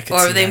 Oh yeah,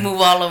 or they move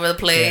all over the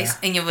place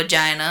in your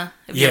vagina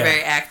if you're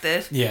very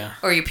active. Yeah.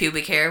 Or your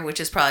pubic hair, which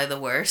is probably the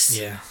worst.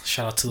 Yeah.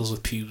 Shout out to those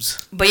with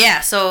pubes. But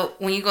yeah, so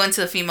when you go into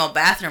the female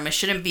bathroom, it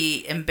shouldn't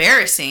be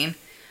embarrassing.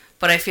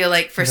 But I feel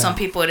like for some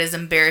people it is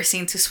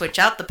embarrassing to switch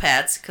out the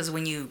pads because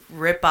when you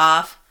rip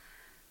off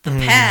the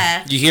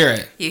pad, you hear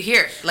it.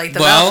 Like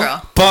the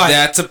Velcro. But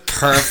that's a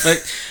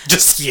perfect.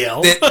 Just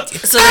yell.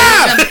 So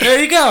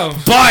there you go.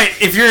 But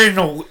if you're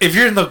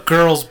in the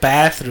girl's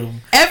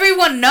bathroom,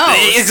 everyone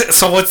knows.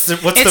 So what's the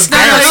it's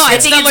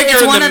not like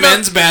you're in the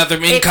men's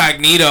bathroom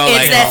incognito.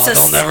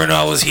 They'll never know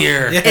I was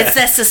here. Yeah. It's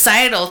that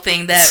societal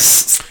thing that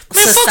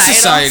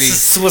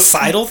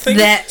suicidal thing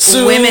that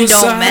women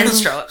don't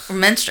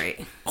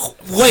menstruate.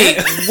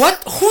 Wait,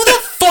 what? Who the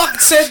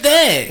fuck said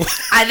that?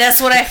 That's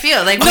what I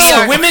feel. Like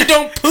women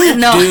don't poop,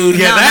 no, dude.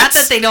 No, not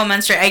that they don't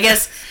menstruate. I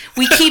guess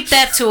we keep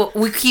that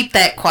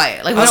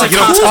quiet. Like we don't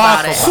talk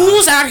about it.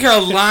 Who's out here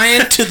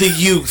lying to the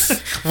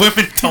youth?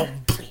 Women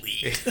don't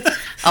bleed.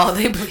 Oh,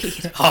 they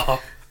bleed.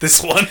 Oh,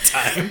 this one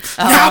time.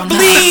 Now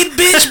bleed,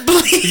 bitch,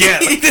 bleed. Yeah.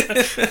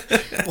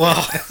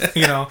 Well,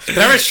 did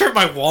I ever share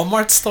my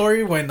Walmart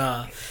story when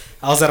I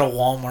was at a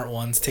Walmart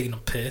once taking a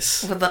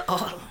piss? With the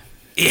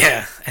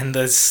Yeah, and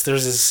there's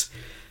this.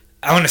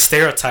 I want to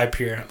stereotype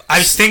here.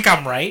 I think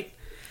I'm right.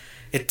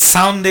 It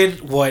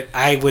sounded what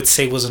I would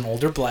say was an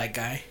older black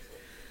guy.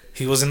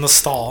 He was in the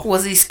stall.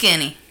 Was he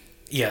skinny?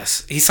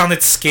 Yes, he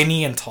sounded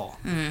skinny and tall.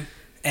 Mm.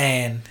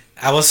 And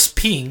I was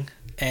peeing,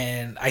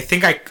 and I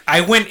think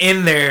I went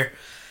in there.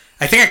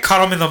 I think I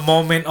caught him in the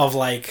moment of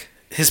like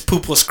his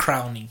poop was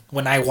crowning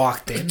when I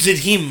walked in. Did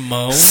he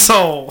moan?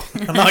 So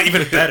not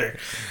even better.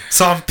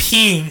 So I'm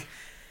peeing,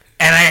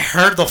 and I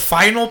heard the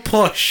final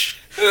push.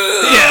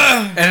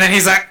 Yeah, and then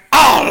he's like,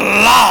 "Oh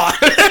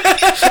Lord!"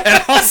 And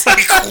I was like,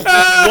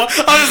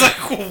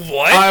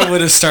 "What?" I would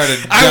have started.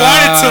 I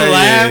wanted to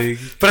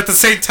laugh, but at the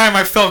same time,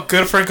 I felt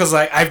good for him because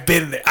like I've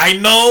been there. I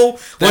know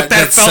what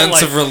that felt sense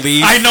like. Of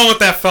relief. I know what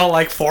that felt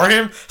like for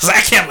him. So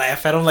I can't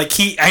laugh at him. Like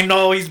I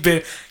know he's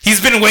been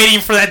waiting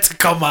for that to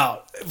come out.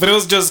 But it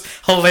was just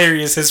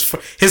hilarious,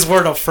 his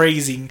word of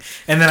phrasing,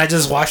 and then I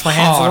just washed my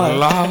hands. Oh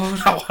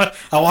Lord!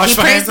 I washed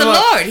my hands. He praised the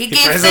Lord. He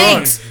gave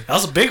thanks. That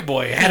was a big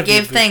boy. He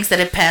gave thanks that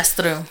it passed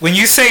through. When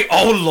you say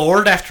 "Oh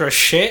Lord" after a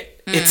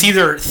shit, it's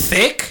either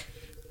thick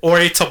or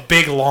it's a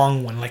big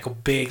long one, like a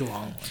big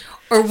long one,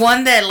 or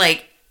one that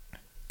like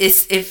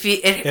is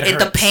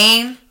the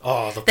pain.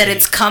 Oh, the that pain.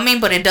 It's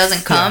coming, but it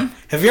doesn't come. Yeah.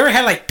 Have you ever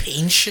had like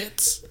pain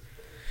shits?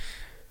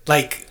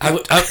 Like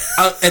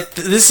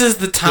this is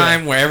the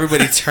time where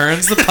everybody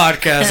turns the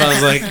podcast. I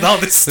was like, no,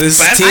 this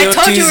I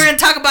told you we were gonna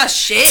talk about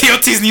shit.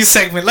 TOT's new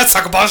segment. Let's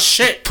talk about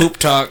shit. Poop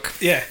talk.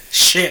 Yeah,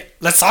 shit.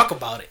 Let's talk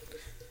about it.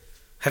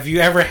 Have you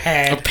ever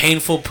had a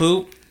painful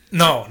poop?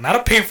 No, not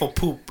a painful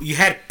poop. You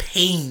had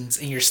pains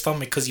in your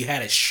stomach because you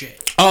had a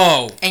shit.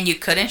 Oh, and you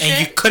couldn't shit.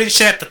 And you couldn't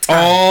shit at the time.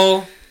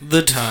 All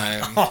the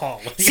time. Oh,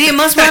 see, it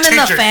must run in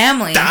the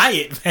family.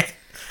 Diet, man.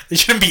 It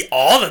shouldn't be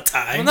all the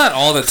time. Well, not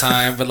all the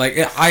time, but like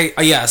I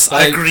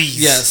agree.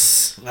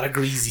 Yes, a lot of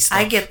greasy stuff.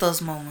 I get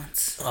those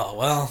moments. Oh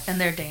well,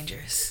 and they're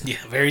dangerous. Yeah,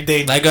 very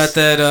dangerous. I got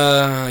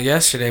that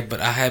yesterday,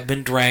 but I have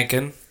been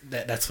drinking.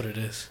 That's what it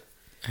is.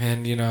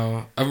 And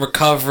I'm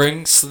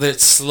recovering, so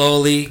that's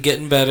slowly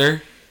getting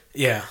better.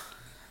 Yeah.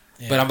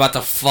 But I'm about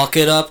to fuck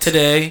it up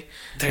today,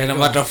 and I'm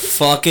about to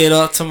fuck it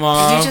up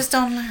tomorrow. You just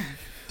don't learn.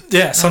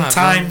 Yeah,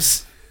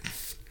 sometimes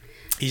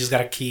you just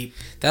gotta keep.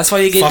 That's why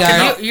you get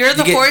diarrhea. You're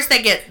the horse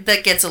that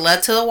gets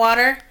led to the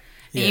water,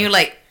 and you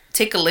like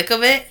take a lick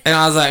of it. And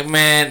I was like,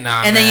 man,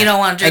 nah. And then you don't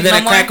want to drink. And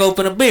then I crack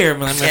open a beer. I'm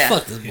like, man,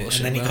 fuck this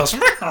bullshit. And then he goes,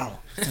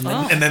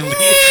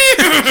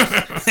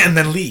 and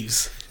then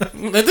leaves.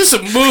 Like, this is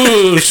some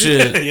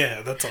bullshit.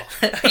 Yeah, that's all.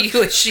 Are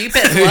you a sheep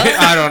as well?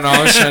 I don't know.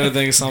 I was trying to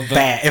think of something.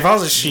 Bat. If I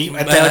was a sheep,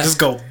 I'd just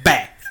go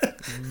bat.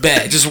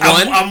 Bat. Just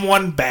one? I'm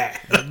one bat.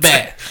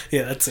 Bat.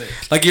 Yeah, that's it.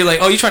 Like, you're like,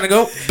 oh, you trying to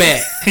go?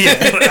 Bat. Yeah.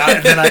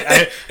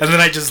 And then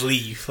I just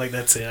leave. Like,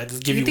 that's it. I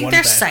just give you one bat. You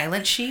think they're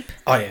silent sheep?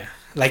 Oh, yeah.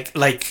 Like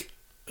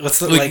what's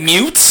the... Like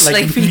mutes?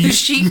 Like mute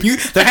sheep?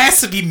 There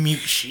has to be mute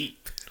sheep.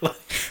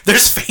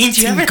 There's fainting goats.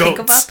 Do you ever think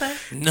about that?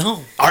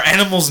 No. Are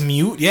animals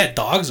mute? Yeah,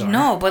 dogs are.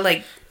 No, but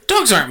like...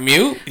 Dogs aren't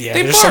mute. Yeah,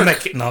 they there's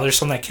bark. there's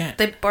some that can't.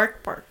 They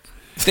bark.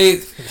 They...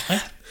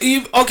 What?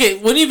 Okay,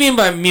 what do you mean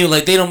by mute?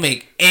 Like, they don't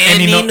make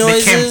any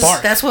noises? They can't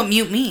bark. That's what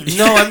mute means.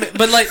 No, I mean,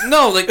 but like,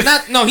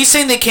 no, he's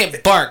saying they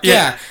can't bark.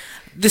 Yeah.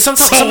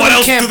 Sometimes so what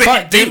else can't do they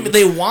bark. do?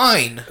 They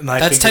whine. No,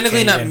 that's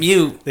technically not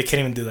mute. They can't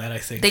even do that, I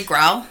think. They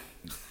growl?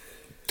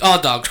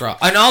 All dogs growl.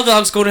 And all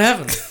dogs go to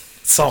heaven.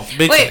 Some.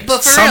 Wait,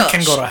 but for some real,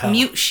 can go to hell.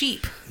 Mute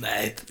sheep.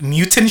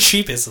 Mutant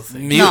sheep is a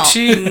thing. Mute.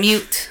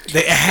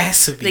 It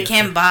has to be. They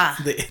can't baa.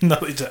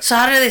 So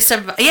how do they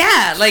survive?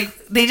 Yeah,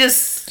 like they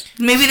just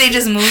move.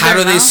 How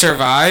do they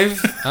survive?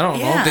 I don't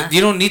know.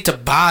 You don't need to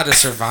baa to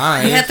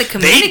survive. You have to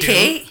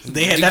communicate.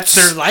 That's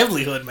their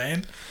livelihood,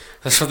 man.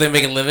 That's what they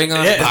make a living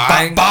on.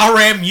 Yeah,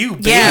 Bahram you.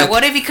 Babe. Yeah.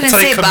 What if you couldn't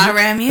say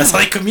Bahram you? That's how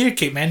they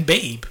communicate, man.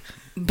 Babe.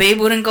 Babe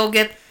wouldn't go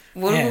get.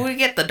 Who would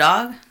get the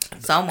dog?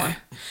 Someone.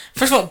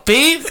 First of all,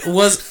 Babe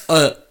was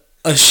a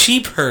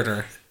sheep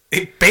herder.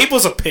 Babe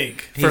was a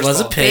pig. He was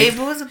a pig. Babe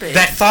was a pig.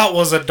 That thought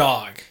was a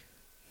dog.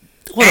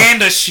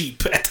 And a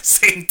sheep at the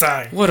same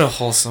time. What a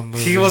wholesome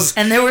movie. He was,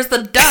 and there was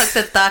the duck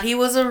that thought he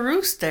was a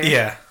rooster.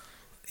 Yeah.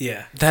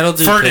 That'll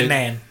do.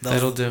 Ferdinand.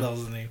 That'll do. That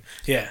was the name.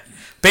 Yeah.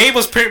 Babe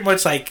was pretty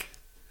much like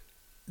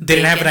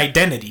didn't have an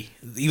identity.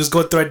 He was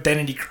going through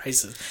identity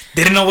crisis.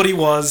 Didn't know what he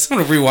was. I'm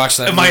gonna rewatch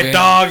that. Am I a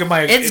dog? Am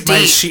I? It's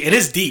deep. Sheep? It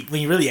is deep when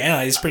you really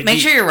analyze. It's pretty. Make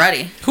deep. sure you're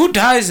ready. Who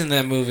dies in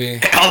that movie?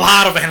 A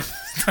lot of animals.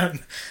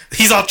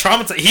 He's all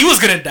traumatized. He was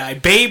gonna die.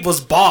 Babe was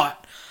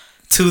bought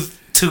to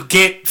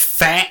get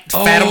fat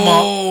him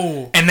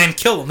up, and then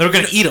kill him. They were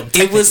gonna eat him.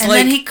 It was and like,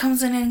 then he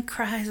comes in and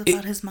cries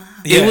about his mom.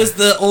 It was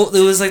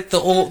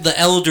the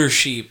elder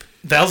sheep.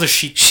 The elder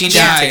sheep. She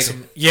died.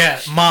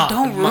 Yeah, Ma.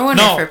 Don't ruin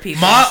it for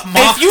people.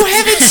 If you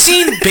haven't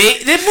seen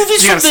Babe, that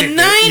movie's from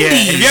the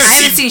 90s. Yeah. I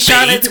haven't seen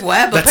Charlotte's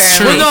Web. That's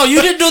apparently. true. Well, no,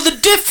 you didn't know the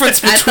difference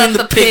between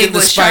the pig and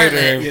the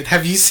spider. Yeah,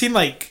 have you seen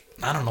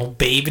I don't know,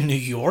 Babe in New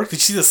York? Did you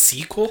see the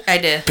sequel? I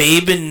did.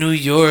 Babe in New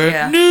York.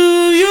 Yeah. New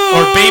York.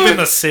 Or Babe in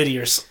the City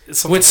or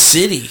something. What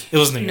city? It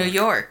was New York. New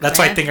York. That's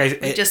why I think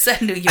I just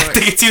said New York. I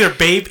think it's either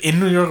Babe in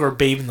New York or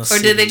Babe in the City.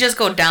 Or did they just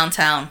go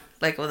downtown?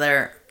 Like with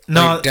their...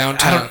 No,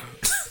 downtown.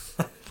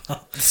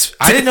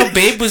 I didn't know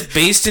Babe was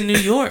based in New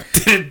York.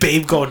 Did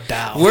Babe go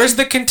down? Where's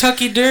the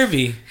Kentucky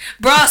Derby?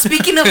 Bro,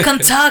 speaking of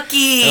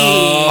Kentucky,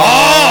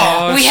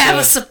 we have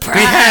a surprise.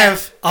 We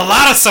have a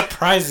lot of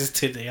surprises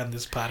today on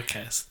this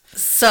podcast.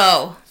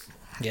 So,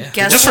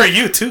 just for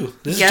you too.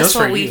 This guess is just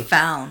what for we you.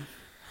 found?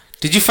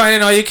 Did you find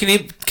an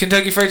all-you-can-eat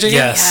Kentucky Fried Chicken?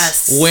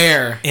 Yes.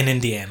 Where? In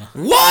Indiana.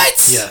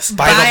 What? Yes.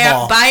 By the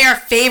mall. By our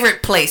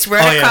favorite place,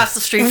 right across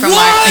the street from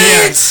what?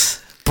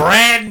 Yes.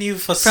 Brand new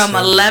facility.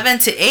 From 11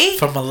 to 8?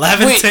 From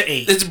 11 to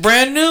 8. It's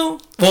brand new?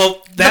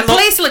 Well, the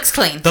place looks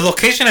clean. The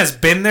location has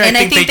been there. And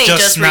I think they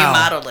just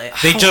remodeled it.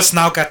 They just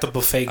now got the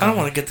buffet going. I don't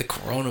want to get the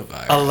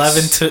coronavirus.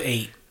 11 to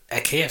 8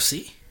 at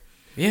KFC.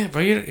 Yeah,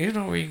 bro, you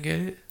know where you can get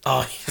it.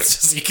 Oh, it's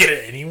just you get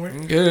it anywhere. You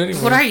can get it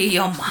anywhere. What are you,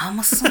 your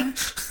mama's son?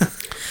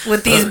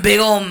 With these big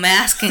old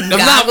masks and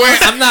goggles.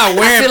 I'm not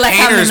wearing I feel like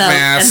painter's I'm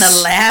masks. in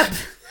the lab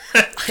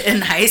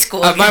in high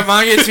school. My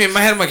mom gets me in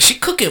my head. I'm like, she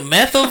cooking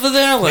meth over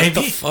there? What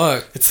the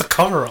fuck? It's a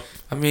cover up.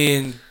 I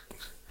mean,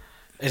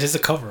 it is a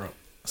cover up.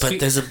 But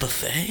there's a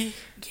buffet.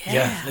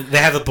 Yeah, they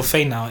have a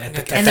buffet now. And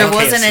there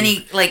wasn't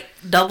any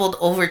doubled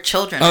over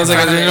children. I was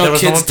like, there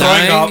was kids no one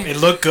throwing dying? up. It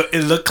looked good.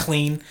 It looked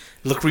clean.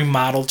 Looked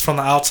remodeled from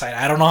the outside.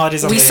 I don't know how it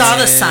is. We saw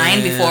the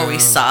sign before we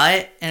saw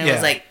it, and it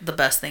was like the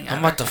best thing ever. I'm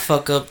about to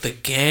fuck up the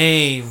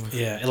game.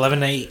 Yeah, 11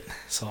 to 8.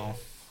 So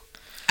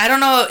I don't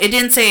know. It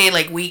didn't say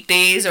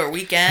weekdays or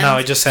weekends. No,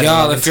 it just said.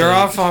 Y'all, if you're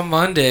off on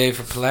Monday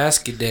for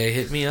Pulaski Day,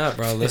 hit me up,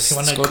 bro. Let's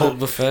go to the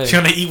buffet. If you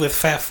want to eat with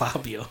Fat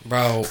Fabio,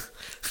 bro.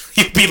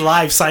 You'll be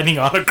live signing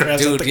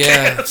autographs at the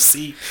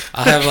KFC.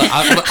 I have.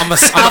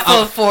 Off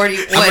of 40.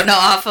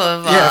 Off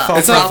of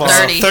it's off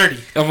 30.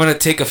 I'm gonna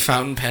take a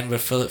fountain pen, but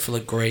fill it full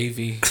of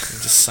gravy and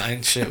just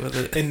sign shit with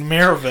it. In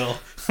Maryville.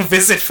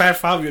 Visit Fat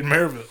Fabio in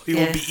Maryville. He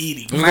will be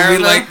eating. We're gonna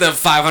be like the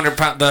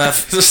 500-pound, the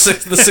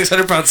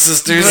 600-pound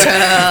sisters,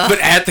 but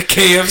at the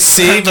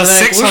KFC. The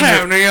 600. What's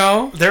happening,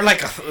 yo? They're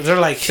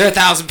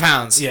 1,000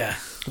 pounds. Yeah.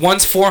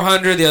 One's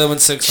 400, the other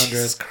one's 600.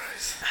 Jesus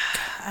Christ.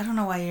 I don't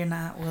know why you're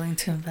not willing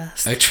to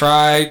invest. I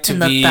tried to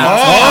be. Expose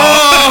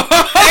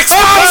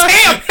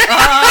him!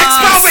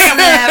 Expose him!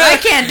 I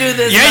can't do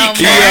this. Yeah, you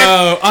can.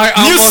 Yo,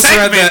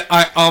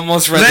 I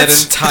almost read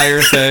that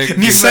entire thing.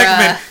 New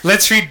segment.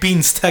 Let's read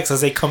Bean's texts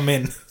as they come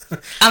in.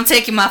 I'm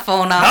taking my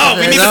phone off. No, of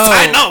we this. need the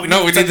time.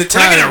 No, we need the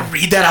time. We're not gonna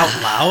read that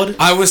out loud.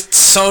 I was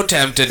so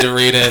tempted to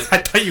read it. I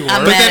thought you were.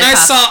 But then I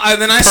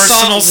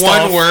saw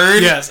one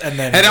word. Yes, and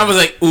I was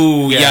like,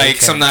 ooh,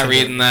 yikes! I'm not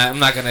reading that. I'm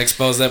not gonna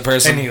expose that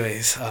person.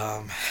 Anyways,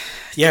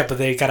 yeah, but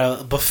they got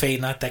a buffet,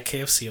 not that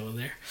KFC over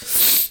there.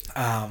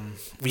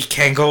 We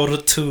can't go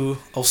to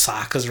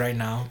Osaka's right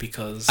now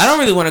because I don't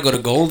really want to go to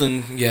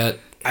Golden yet.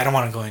 I don't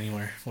want to go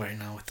anywhere right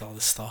now with all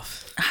this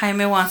stuff.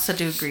 Jaime wants to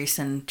do grease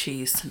and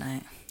cheese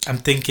tonight. I'm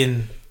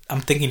thinking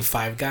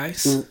Five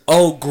Guys.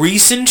 Oh,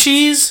 grease and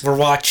cheese? We're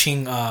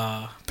watching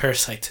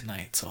Parasite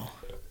tonight, so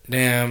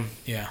damn.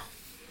 Yeah.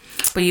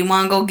 But you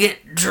want to go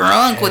get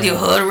drunk with your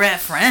hood rat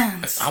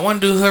friends. I want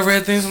to do hood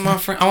rat things with my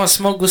friends. I want to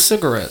smoke with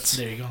cigarettes.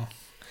 There you go.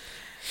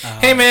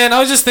 Hey man,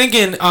 I was just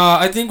thinking.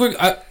 I think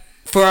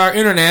for our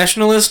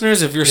international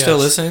listeners, if you're still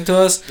listening to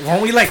us,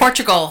 weren't we like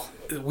Portugal?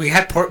 We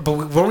had but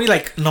weren't we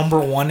like number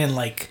one in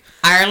like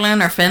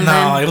Ireland or Finland?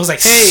 No, it was like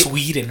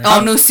Sweden.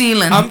 Or New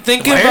Zealand. I'm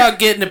thinking about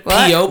getting a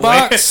P.O.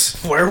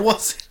 box. Where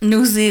was it?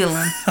 New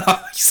Zealand.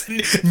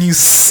 New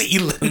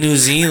Zealand. New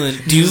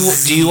Zealand.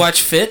 Do you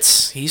watch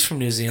Fitz? He's from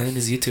New Zealand.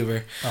 He's a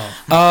YouTuber.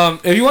 Oh.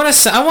 If you want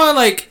to, I want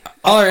like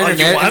all our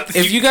internet.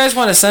 If you guys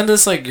want to send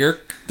us like your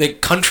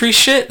country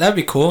shit, that'd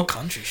be cool.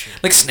 Country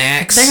shit. Like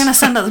snacks. They're gonna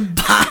send us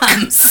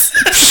bombs.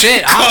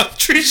 Shit.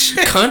 Country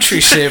shit.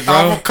 Country shit, bro.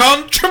 I'm a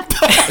country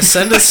boy.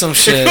 Send us some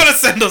shit. You're gonna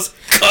send us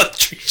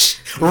country shit.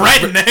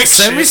 Redneck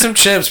Send me some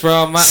chips,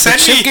 bro. The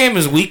chip game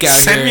is weak out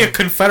here. Send me a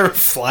Confederate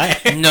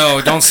flag.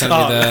 No, don't send me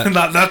that.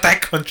 Not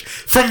that country.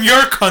 From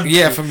your country.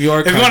 Yeah, from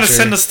your country. If you want to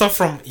send us stuff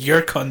from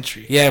your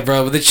country. Yeah,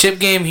 bro. But the chip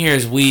game here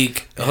is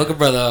weak. Hook a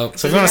brother up.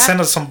 So if you want to send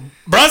us some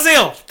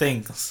Brazil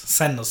things,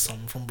 send us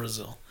some from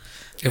Brazil.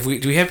 Do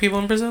we have people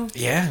in Brazil?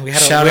 Yeah, we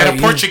had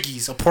a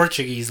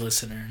Portuguese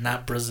listener,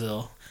 not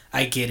Brazil.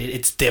 I get it,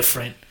 it's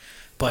different,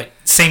 but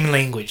same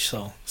language,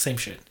 so same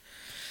shit.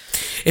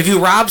 If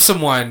you rob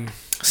someone,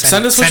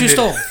 send us what you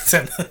stole.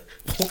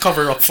 We'll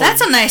cover it up for That's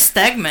you. a nice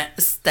segment.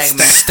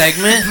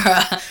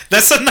 Stegment?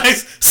 That's a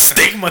nice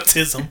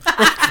stigmatism.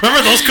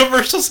 Remember those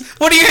commercials?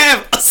 What do you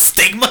have? A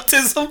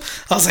stigmatism?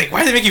 I was like,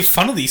 why are they making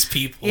fun of these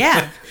people?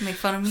 Yeah, make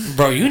fun of me.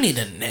 Bro, you need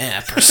a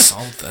nap or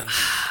something.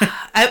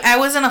 I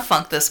was in a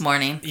funk this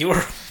morning. You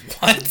were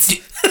what?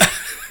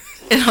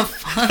 In a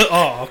funk.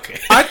 Oh, okay.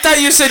 I thought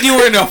you said you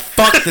were in a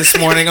fuck this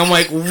morning. I'm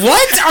like,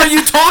 what are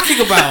you talking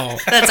about?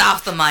 That's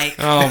off the mic.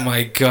 Oh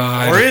my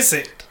god. Or is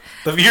it?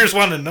 The viewers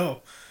want to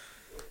know.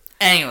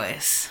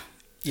 Anyways,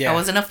 yeah. I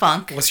was in a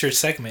funk. What's your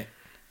segment?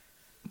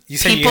 You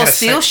said people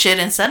steal shit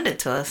and send it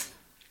to us.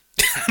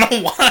 I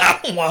don't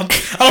want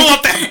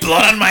that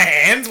blood on my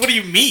hands. What do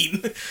you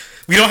mean?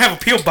 We don't have a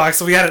P.O. box,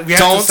 so we have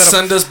don't to set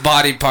send us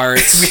body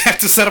parts. We have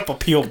to set up a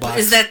P.O. box.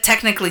 Is that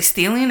technically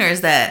stealing, or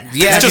is that?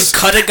 Yeah, just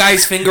cut a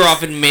guy's finger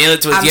off and mail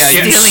it to us.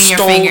 I'm stealing your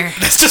finger.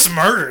 That's just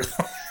murder.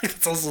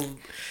 It's also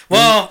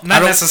not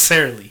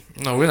necessarily.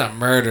 No, we're not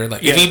murder.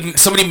 Like if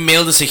somebody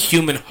mailed us a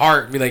human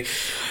heart, we'd be like,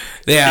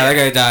 yeah, that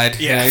guy died.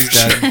 Yeah, he's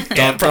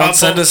dead. Don't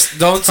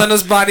send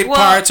us body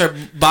parts or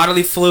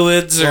bodily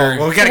fluids or.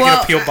 Well, we gotta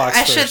get a P.O. box.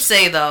 I should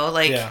say though,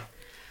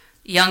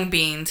 Young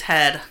Beans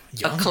had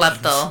a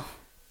klepto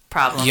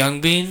problem. Young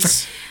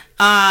Beans.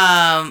 You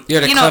had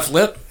a cleft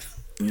lip.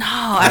 No,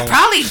 I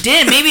probably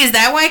did. Maybe is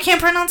that why I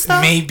can't pronounce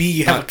stuff? Maybe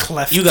you have a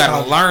cleft. You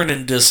got a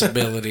learning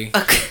disability.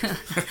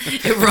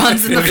 It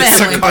runs in the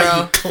family,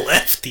 bro.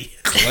 Clefty.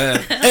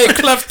 Hey,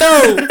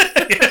 Clefto.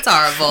 That's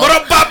horrible.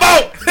 What up,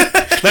 Babo?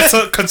 That's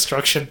a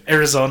construction,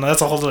 Arizona.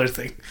 That's a whole other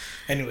thing.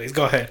 Anyways,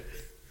 go ahead.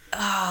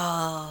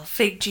 Oh,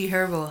 fake G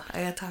Herbo.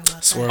 I gotta talk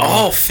about that.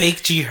 Oh,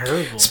 fake G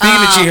Herbo. Speaking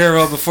of G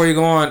Herbo, before you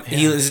go on,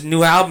 his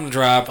new album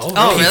dropped.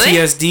 Oh, really?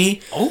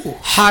 PTSD. Oh,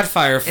 hot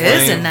fire flame.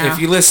 Is it now? If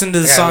you listen to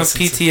the song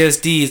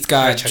PTSD, it's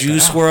got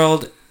Juice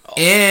WRLD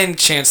and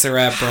Chance the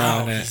Rapper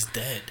on it. He's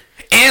dead.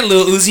 And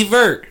Lil Uzi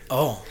Vert.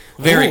 Oh,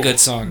 very good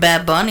song.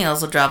 Bad Bunny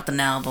also dropped an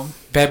album.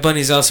 Bad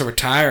Bunny's also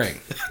retiring.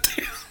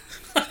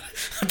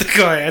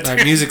 Go ahead.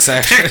 Our music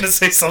section. You're gonna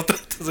say something.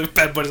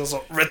 Bad Bunny's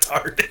also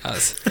retarded.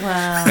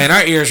 Wow. Man,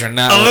 our ears are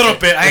not. A little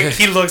bit.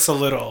 He looks a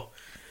little.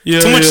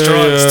 Too much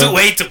drugs.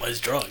 Way too much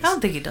drugs. I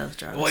don't think he does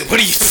drugs. Wait, what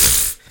are you?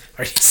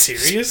 Are you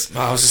serious?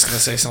 I was just gonna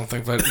say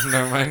something, but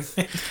never mind.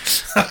 Keep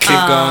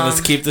going.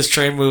 Let's keep this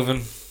train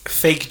moving.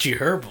 Fake G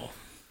Herbo.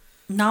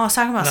 No, I was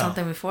talking about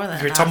something before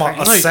that. You're talking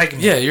about a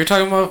segment. Yeah, you're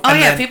talking about. Oh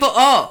yeah, people.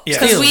 Oh,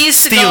 because we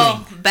used to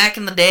Stealing. go back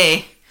in the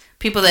day.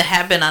 People that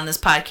have been on this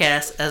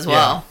podcast as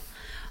well.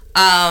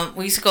 Yeah.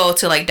 We used to go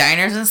to like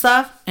diners and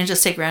stuff and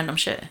just take random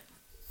shit,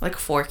 like a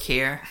fork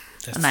here,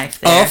 a knife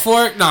there. Oh,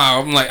 fork? No,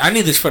 I'm like, I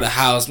need this for the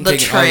house. I'm the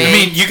taking tray. I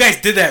mean, you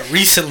guys did that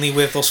recently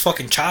with those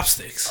fucking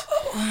chopsticks.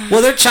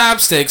 Well, they're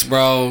chopsticks,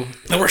 bro.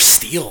 They were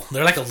steel.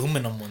 They're like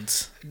aluminum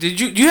ones. Do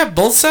you have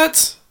both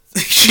sets?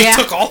 She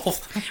took all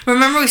of them.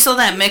 Remember we sold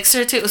that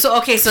mixer too? So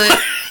okay, so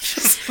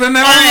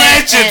remember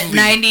at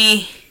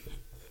 90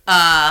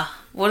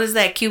 what is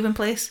that Cuban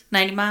place?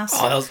 90 miles?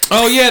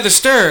 Oh yeah, the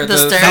stir. The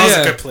stir. That was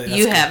a good place.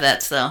 You have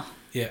that still.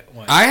 Yeah.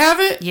 What? I have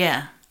it?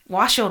 Yeah.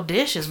 Wash your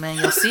dishes, man.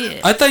 You'll see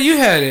it. I thought you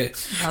had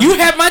it. You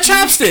had my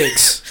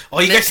chopsticks.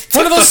 Oh, you guys.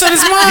 One of those set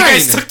is mine. You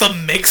guys took the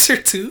mixer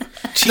too?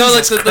 No,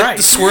 like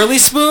the swirly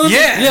spoon.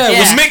 Yeah. It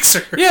was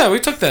mixer. Yeah, we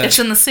took that. It's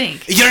in the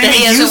sink. You don't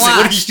even use it.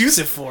 What do you use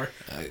it for?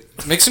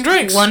 Mixing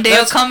drinks. One day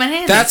it'll come in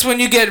handy. That's when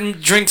you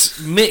get drinks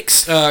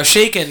mixed,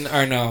 shaken,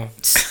 or no,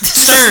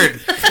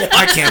 stirred.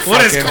 I can't.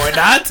 What is going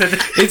on today?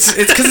 It's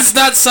because it's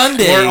not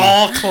Sunday. We're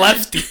all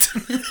clefty.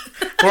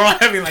 We're all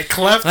having like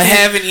clefty. I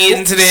haven't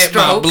eaten today.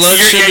 My blood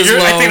sugar's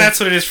low. I think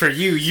that's what it is for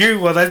you.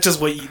 Well, that's just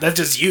what. That's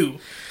just you. Me.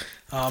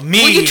 What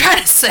are you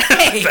trying to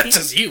say? That's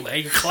just you.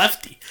 You're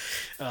clefty.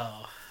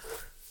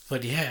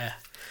 But yeah.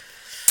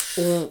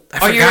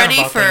 Are you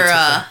ready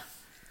for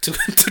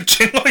to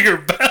jingle your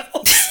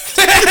bells?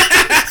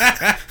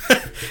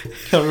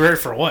 Are we ready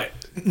for what?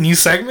 New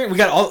segment? We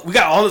got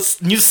all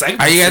this new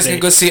segments. Are you guys today.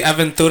 gonna go see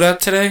Aventura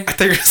today? I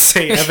thought you were gonna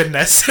say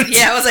Evanescence.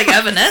 Yeah, I was like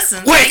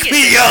Evanescence. Wake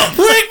me up! Wake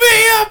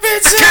me up!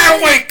 It's I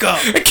can't wake up!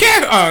 I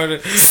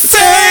can't.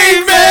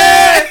 Save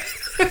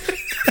me!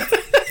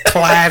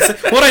 Classic.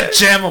 What a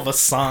gem of a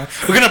song.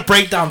 We're gonna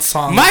break down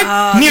songs.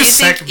 My new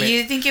segment.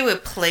 You think it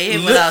would play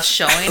it without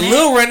showing it?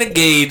 Lil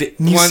Renegade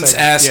once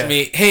asked yeah.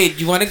 me, "Hey, do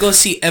you want to go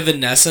see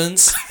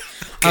Evanescence?"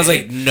 I was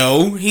like,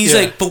 "No." He's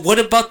like, "But what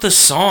about the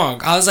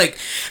song?" I was like,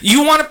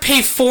 "You want to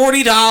pay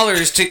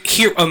 $40 to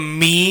hear a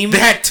meme?" They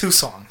had two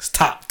songs.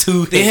 Top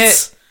two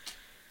hits.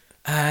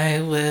 Had,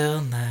 I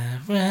will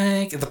not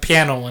break the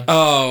piano one.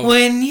 Oh,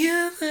 when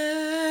you.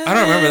 I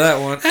don't remember that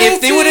one.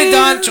 If they would have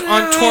gone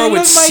on tour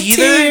with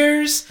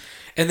Seether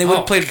and they would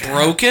have played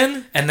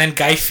Broken, and then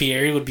Guy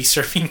Fieri would be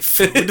serving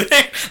food,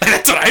 like,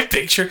 that's what I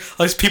picture.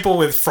 Those people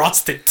with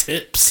frosted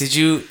tips. Did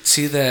you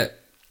see that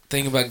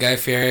thing about Guy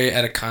Fieri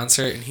at a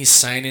concert and he's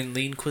signing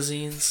lean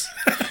cuisines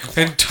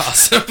and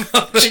toss them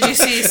up? Did you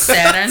see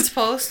Saturn's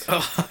post?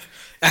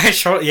 I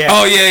showed. Yeah.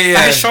 Oh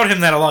yeah. I showed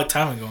him that a long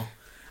time ago.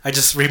 I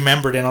just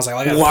remembered it. And I was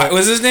like, why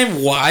was his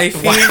name Y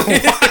Fieri?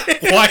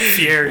 Y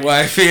Fieri.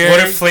 What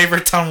if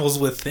Flavortown was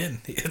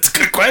within? It's a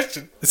good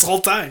question. This whole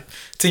time,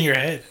 it's in your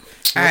head.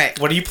 All right.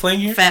 What are you playing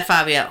here? Fat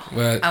Fabio.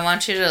 What? I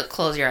want you to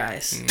close your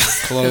eyes.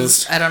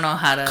 Closed. I don't know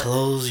how to.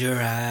 Close your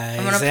eyes.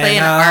 I'm gonna play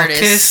an I'll artist.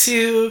 Kiss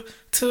you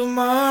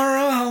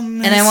tomorrow.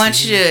 And I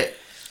want you to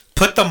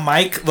put the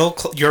mic,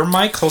 your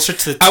mic, closer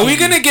to the TV. Are we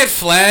gonna get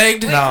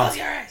flagged? Wait, No. close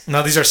your eyes.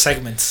 No, these are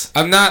segments.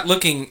 I'm not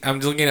looking. I'm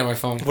looking at my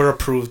phone. We're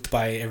approved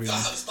by everyone.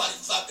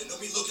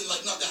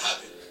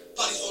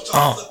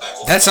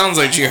 Oh, that sounds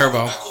like G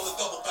Herbo.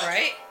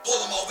 Right?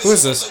 Who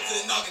is this?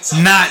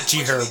 Not G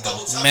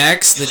Herbo.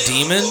 Max the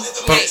Demon.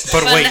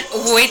 But wait.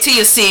 Wait till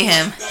you see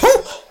him.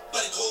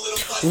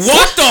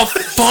 What the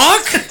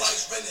fuck?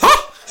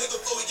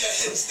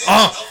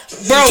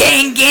 Bro,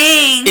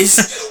 gang.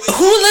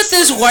 Who let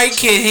this white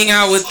kid hang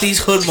out with these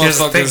hood Here's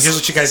the thing. motherfuckers? Here's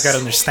what you guys gotta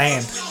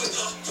understand.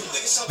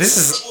 This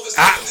is.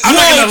 I'm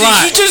not gonna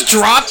lie. Did he just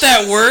drop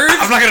that word?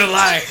 I'm not gonna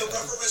lie.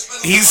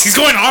 He's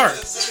going hard.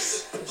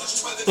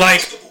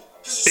 Like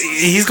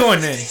he's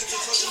going in.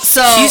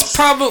 So He's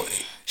probably.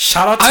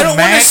 Shout out to I don't want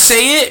to Max.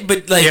 say it,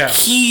 but like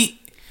he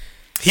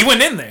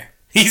went in there.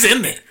 He's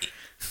in there.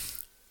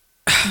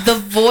 the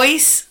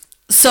voice.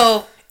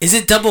 So is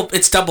it double?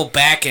 It's double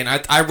bacon.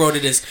 I wrote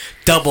it as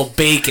double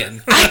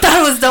bacon. I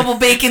thought it was double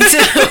bacon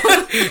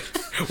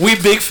too. We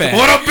big fan.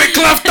 What up, Big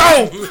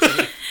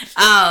Clefto?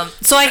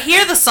 So I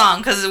hear the song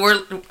because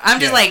I'm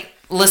just like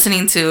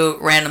listening to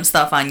random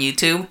stuff on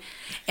YouTube,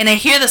 and I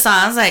hear the song.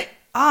 I was like,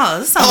 oh,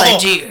 this sounds like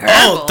G Herbo.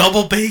 Oh,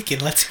 double bacon.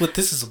 Let's see what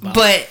this is about.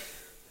 But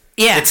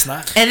yeah, it's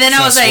not. And then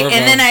It's I was not like, Swervo.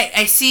 and then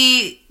I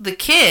see the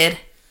kid,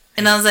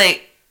 and I was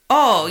like,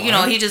 oh, you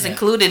know, he just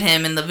included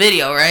him in the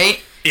video, right?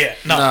 Yeah,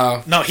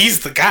 no, he's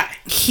the guy.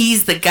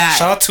 He's the guy.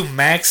 Shout out to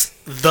Max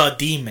the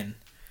Demon.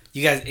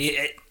 You guys,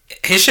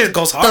 his shit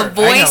goes hard.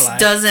 The voice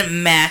doesn't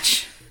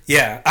match.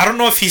 Yeah, I don't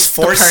know if he's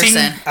forcing.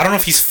 person. I don't know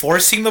if he's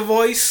forcing the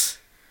voice,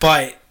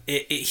 but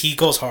he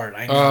goes hard.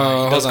 I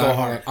know he does go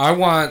hard. I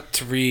want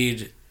to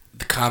read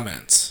the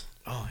comments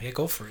Oh yeah,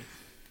 go for it.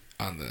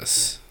 on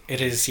this. It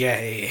is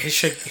his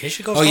shit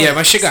goes. Oh hard. yeah,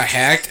 my shit got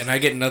hacked, and I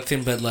get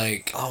nothing but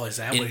like is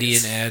that what it Indian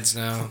is? ads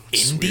now.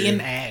 It's Indian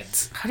weird.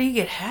 ads. How do you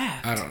get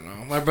hacked? I don't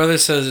know. My brother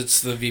says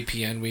it's the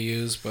VPN we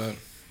use, but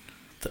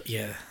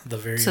The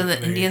very. So the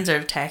very, Indians are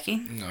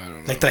attacking? no, I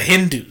don't know. like the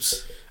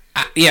Hindus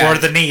yeah, or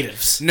the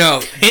natives.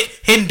 no.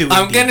 Hindu.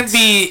 I'm Indians. gonna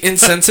be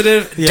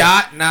insensitive. Yeah.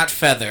 Dot, not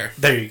feather.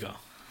 There you go.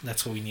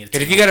 That's what we need.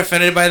 And if you get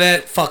offended by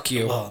that, fuck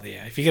you. Well,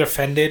 yeah. If you get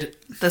offended,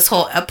 this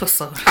whole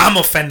episode, I'm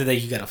offended that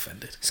you got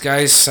offended. This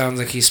guy sounds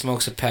like he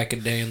smokes a pack a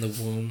day in the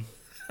womb.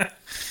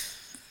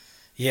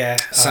 Yeah.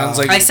 Sounds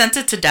like I sent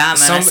it to Dom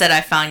and I said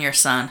I found your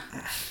son.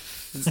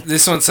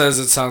 This one says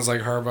it sounds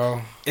like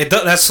Herbo.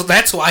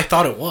 That's what I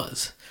thought it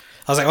was.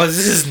 I was like, oh,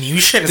 this is new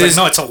shit. It's like,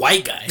 no, it's a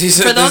white guy.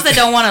 For those that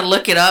don't want to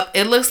look it up,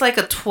 it looks like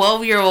a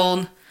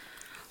 12-year-old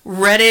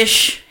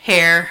reddish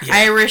hair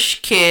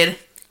Irish kid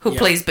who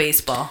plays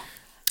baseball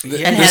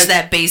and has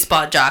that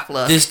baseball jock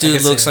look. This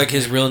dude looks like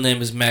his real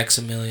name is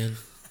Maximilian.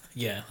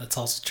 Yeah, that's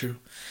also true.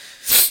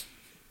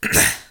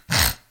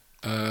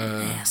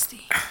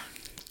 Nasty.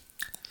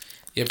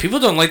 Yeah, people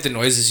don't like the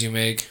noises you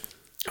make.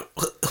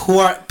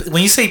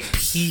 When you say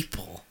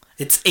people,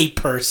 it's a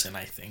person,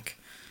 I think.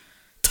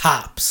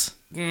 Tops.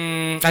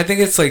 I think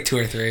it's like 2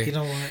 or 3. You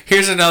know what?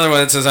 Here's another one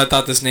that says, I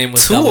thought this name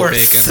was 2 Double or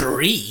Bacon.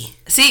 3?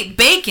 See,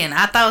 bacon.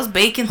 I thought it was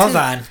bacon too. Hold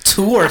on.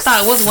 2 or 3? I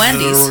thought it was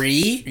Wendy's.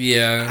 3?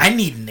 Yeah. I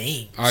need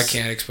names. I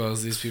can't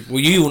expose these people.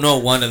 Well, you know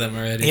one of them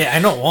already. Yeah, I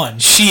know one.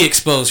 She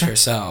exposed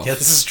herself. Yeah,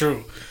 this is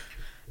true.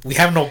 We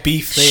have no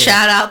beef there.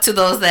 Shout out to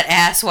those that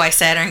asked why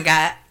Saturn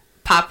got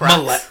Pop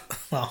Rocks.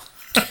 Well.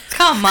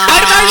 Come on. Wait,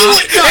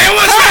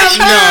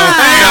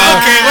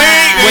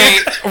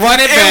 run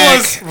it back. It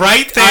was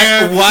right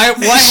there. What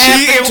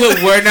happened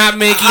to we're not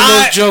making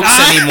those jokes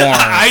anymore?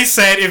 I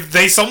said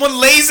if someone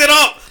lays it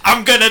up,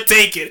 I'm gonna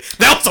take it.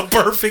 That was a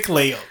perfect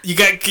layup. You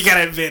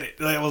gotta admit it.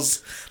 That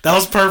was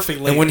perfect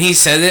layup. And when he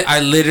said it, I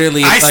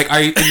literally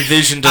I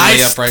envisioned a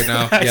layup right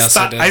now. Yes,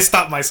 I did. I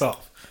stopped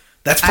myself.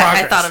 That's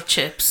progress. I thought of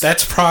chips.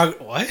 That's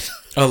what?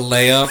 A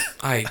layup?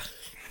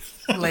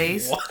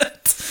 Lays. What?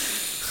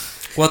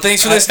 Well,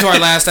 thanks for listening to our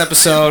last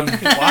episode.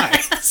 Why?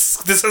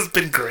 This has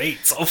been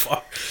great so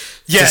far.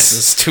 Yes.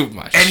 This is too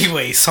much.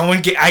 Anyway,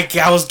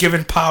 I was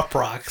given Pop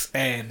Rocks,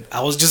 and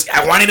I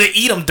wanted to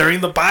eat them during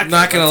the podcast. I'm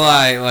not gonna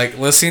lie, like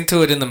listening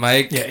to it in the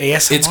mic,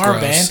 ASMR, it's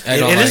gross. man. I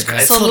don't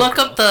like it. So look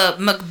up the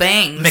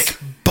McBangs.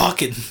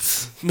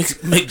 McBuckins.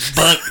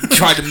 McBuck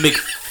tried to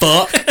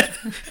McFuck.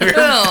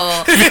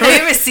 Have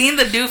you ever seen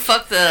the dude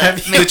fuck the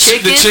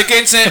McChicken? The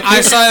chicken said,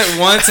 I saw it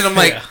once, and I'm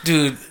like,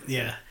 dude.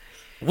 Yeah.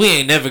 We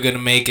ain't never gonna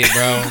make it,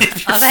 bro.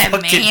 Oh, that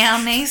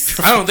mayonnaise?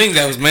 I don't think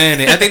that was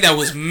mayonnaise. I think that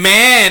was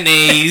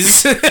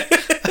mayonnaise.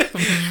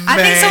 I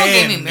think someone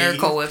gave me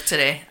Miracle Whip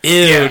today.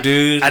 Ew,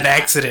 dude. An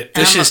accident.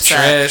 This is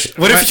trash.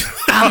 What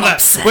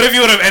if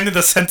you would have ended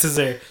the sentence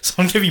there?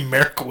 Someone gave me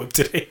Miracle Whip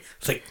today.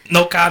 It's like,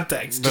 no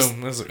context.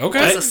 Boom. Just, okay.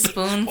 That's a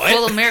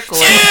spoonful of Miracle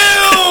Whip.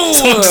 Ew!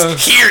 So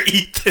here,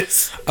 eat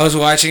this. I was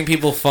watching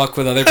people fuck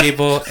with other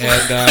people,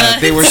 and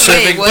they were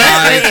serving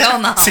pie. Wait, hell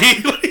no.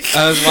 See?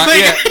 I was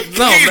watching.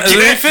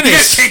 Let me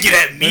finish. You can't get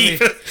at me.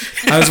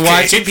 I was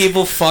watching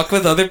people fuck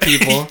with other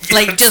people.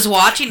 Like just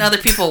watching other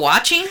people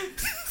watching?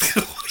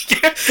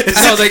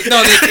 No, they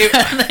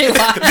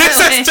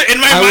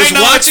I was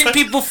watching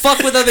people fuck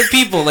with other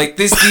people. Like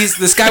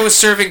this guy was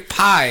serving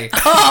pie.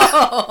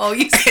 Oh,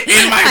 you said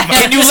in my mind.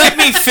 Can you let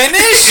me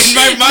finish? In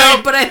my mind.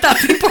 No, but I thought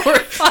people were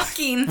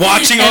fucking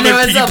watching and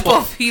other there was people.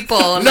 A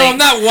people. No, I'm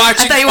not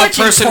watching a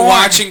person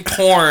watching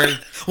porn.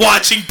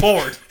 Watching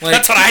porn. Like,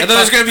 that's what I thought.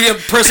 There's going to be a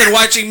person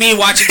watching me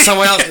watching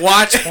someone else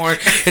watch porn.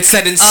 It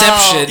said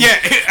Inception.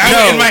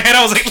 In my head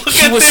I was like, look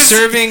at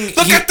this.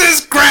 Look at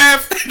this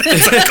graph.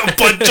 It's like a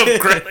bunch of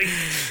graph.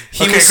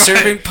 He was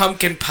serving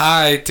pumpkin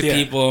pie to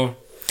people.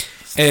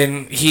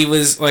 And he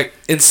was like,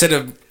 instead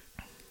of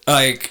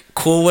like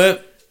Cool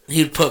Whip,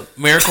 he'd put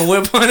Miracle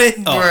Whip on it.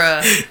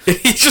 Bruh.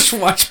 He just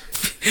watched.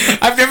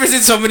 I've never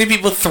seen so many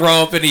people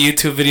throw up in a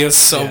YouTube video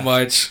so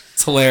much.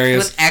 It's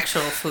hilarious. With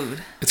actual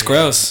food. It's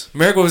gross.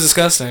 Miracle was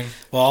disgusting.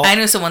 Well, I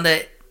knew someone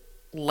that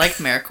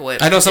liked Miracle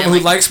Whip. I know someone who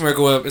likes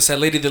Miracle Whip. It's that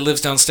lady that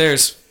lives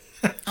downstairs.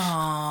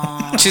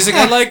 Aww. She's like,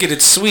 I like it.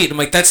 It's sweet. I'm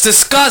like, that's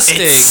disgusting.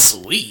 It's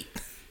sweet.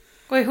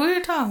 Wait, who are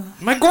you talking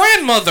about? My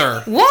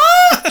grandmother.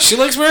 What? She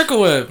likes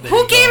Miracle Whip.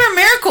 Who gave her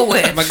Miracle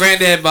Whip? My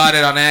granddad bought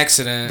it on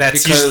accident.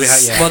 That's usually how.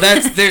 Yeah. Well,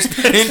 there's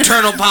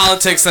internal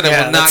politics that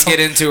I will not get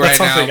into right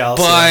now.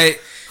 But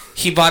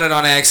he bought it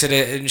on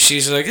accident, and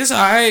she's like, "It's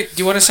all right.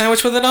 Do you want a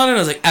sandwich with it on it?" I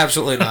was like,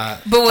 "Absolutely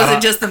not." But was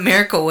it just the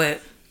Miracle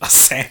Whip? A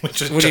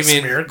sandwich? What do you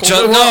mean? Miracle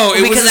Whip? No,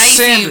 it was a sandwich. Because I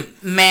sandwich.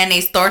 eat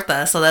mayonnaise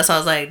torta, so that's why I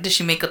was like, "Did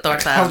she make a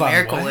torta out of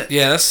Miracle Whip?"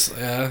 Yeah,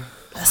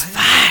 that's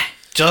fire.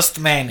 Just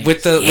mayonnaise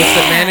with the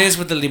mayonnaise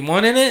with the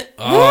limon in it.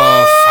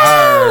 Oh,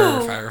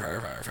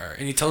 fire!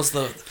 And you toast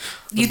the.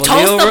 You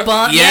toast the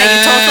bun. Yeah,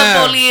 you toast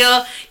the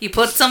bolillo. You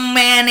put some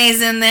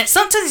mayonnaise in there.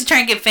 Sometimes you try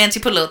and get fancy.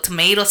 Put little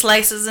tomato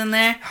slices in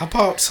there. How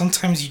about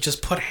sometimes you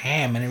just put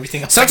ham and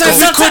everything else?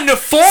 Sometimes you couldn't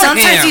afford ham.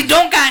 Sometimes you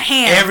don't got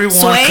ham.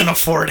 Everyone can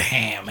afford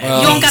ham. You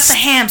don't got the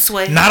ham,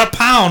 Sway. Not a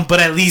pound, but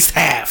at least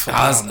half.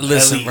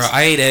 Listen, bro.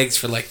 I ate eggs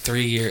for like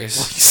 3 years.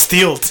 Well,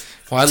 still.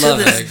 Well, I love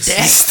eggs.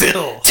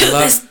 Still. To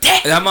this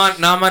day. I'm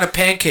on a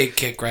pancake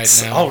kick right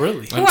now. Oh,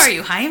 really? Who are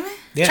you, Hyman?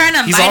 trying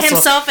to invite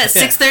himself at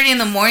 6:30 in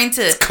the morning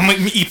to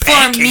eat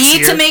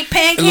pancakes to make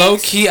pancakes. Low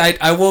key,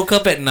 I woke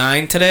up at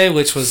 9 today,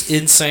 which was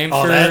insane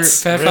for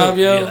Fat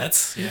Fabio.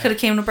 You could have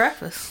came to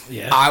breakfast.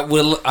 Yeah,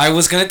 I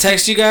was gonna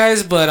text you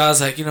guys, but I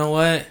was like, you know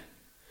what?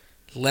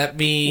 Let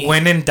me.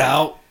 When in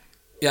doubt.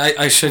 Yeah,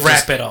 I should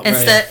wrap it up.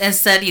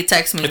 Instead, you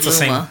text me. It's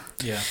Luma.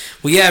 The same. Yeah.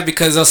 Well, yeah,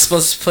 because I was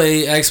supposed to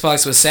play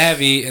Xbox with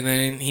Savvy, and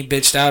then he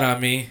bitched out on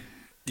me.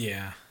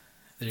 Yeah.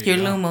 Your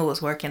Luma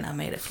was working. I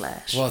made it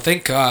flash. Well,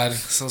 thank God.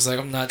 So I was like,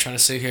 I'm not trying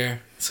to sit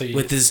here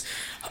with this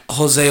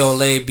Jose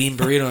Olay bean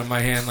burrito in my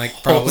hand.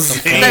 Like, bro, what the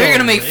fuck? I thought you were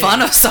gonna make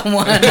fun of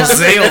someone.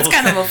 That's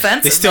kind of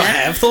offensive. They still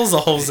have those, the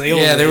Jose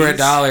Olay. Yeah, they were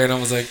 $1, and I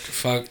was like,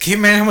 fuck. Can you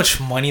imagine how much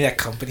money that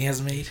company has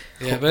made?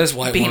 Yeah, but it's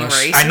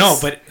whitewash. I know,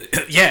 but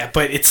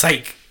it's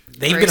like.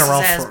 They've been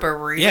around for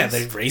burritos. Yeah,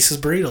 they're racist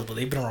burritos, but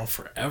they've been around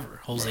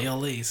forever. Jose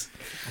Olays.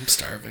 I'm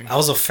starving. I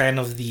was a fan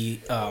of the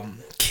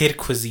kid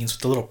cuisines with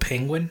the little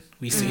penguin.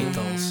 We used to eat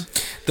those.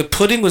 The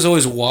pudding was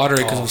always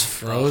watery because it was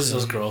frozen. It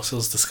was gross. It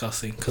was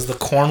disgusting because the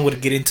corn would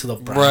get into the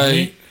brownie,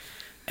 right?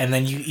 And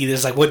then you either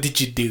like, what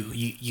did you do?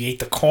 You ate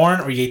the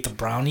corn or you ate the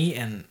brownie,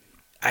 and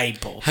I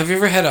ate both. Have you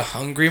ever had a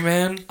Hungry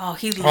Man? Oh,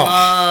 he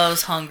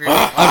loves Hungry.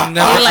 I've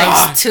never. He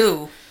likes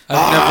 2.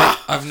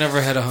 I've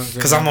never had a Hungry Man.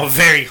 Because I'm a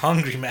very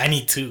hungry man. I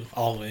need 2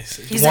 always.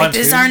 He's like,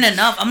 these aren't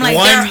enough. I'm like,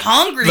 they're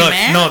hungry,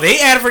 man. No,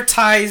 they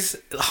advertise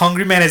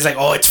Hungry Man as like,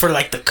 oh, it's for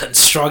like the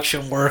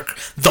construction work,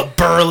 the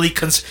burly.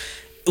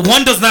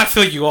 One does not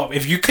fill you up.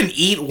 If you can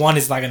eat, one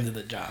is not going to do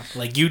the job.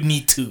 Like, you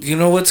need 2. You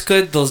know what's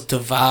good? Those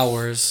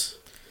Devours.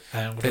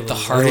 Like the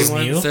hearty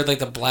ones. They're like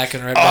the black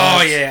and red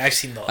bags. Oh, yeah, I've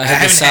seen those. I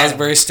had the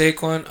Salisbury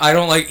steak one. I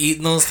don't like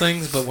eating those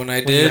things, but when I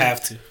did. You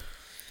have to.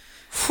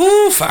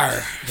 Whoo,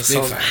 fire.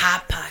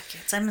 Hot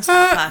Pockets. I miss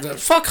Hot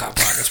Pockets. Fuck Hot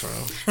Pockets, bro.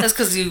 That's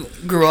because you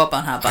grew up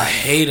on Hot Pockets. I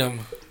hate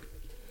them.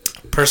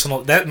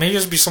 Personal. That may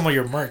just be some of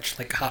your merch,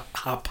 like Hot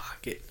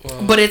Pocket.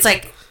 Whoa. But it's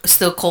like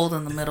still cold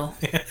in the middle.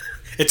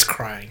 It's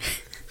crying.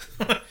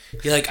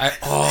 You're like,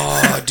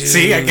 dude.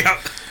 See, I got.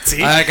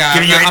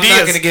 I'm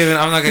not gonna give it.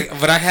 I'm not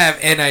gonna. But I have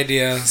an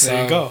idea. So.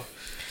 There you go.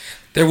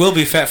 There will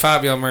be Fat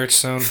Fabio merch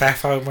soon. Fat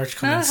Fabio merch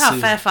coming soon. How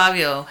Fat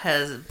Fabio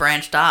has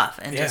branched off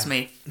and just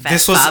made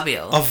Fat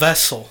Fabio. This was a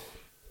vessel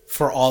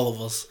for all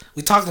of us.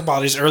 We talked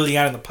about this early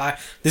on in the pod.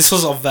 This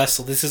was a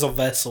vessel. This is a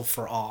vessel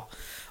for all.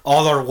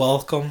 All are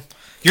welcome.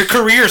 Your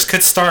careers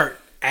could start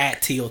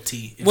at TOT.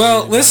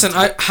 Well, listen.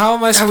 How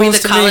am I supposed to? Are we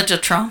the college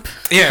of Trump?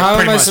 Yeah. How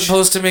am I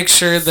supposed to make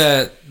sure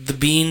that the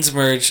Beans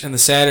merch and the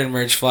Saturn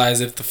merch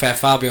flies if the Fat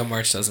Fabio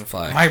merch doesn't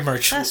fly? My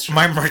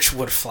merch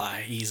would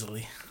fly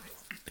easily.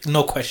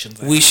 No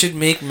questions. We should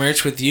make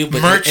merch with you,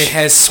 but it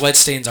has sweat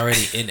stains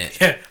already in it.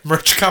 Yeah,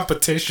 merch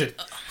competition.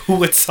 Who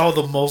would sell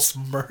the most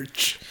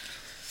merch?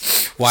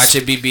 Watch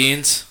it be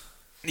Beans.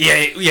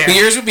 Yeah. But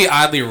yours would be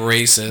oddly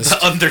racist.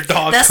 The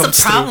underdog. That's the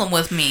problem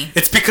with me.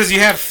 It's because you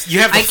have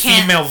the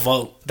female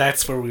vote.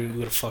 That's where we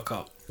would fuck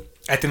up.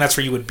 I think that's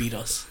where you would beat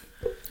us.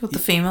 With the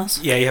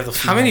females? Yeah, you have the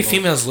female How many vote.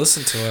 females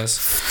listen to us?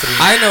 3.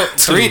 I know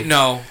 3.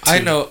 No, 2. I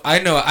know.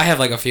 I have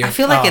like a few. I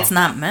feel like it's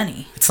not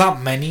many. It's not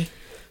many.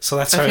 So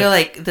that's. I feel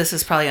like this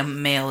is probably a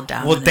male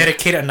dominant. We'll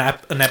dedicate an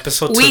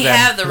episode to them. We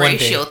have the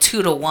ratio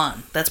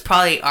 2-1. That's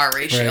probably our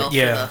ratio for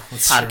the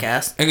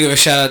podcast. I give a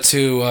shout out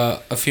to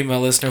a female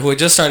listener who had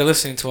just started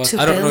listening to us.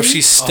 I don't know if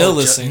she's still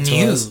listening to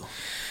us.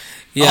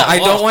 Yeah, I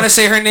don't want to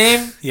say her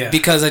name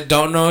because I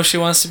don't know if she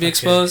wants to be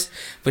exposed.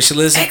 But she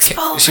lives in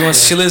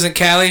she lives in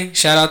Cali.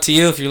 Shout out to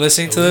you if you're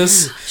listening to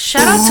this.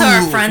 Shout out to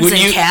our friends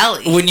in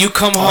Cali. When you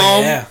come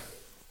home,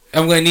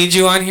 I'm gonna need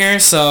you on here.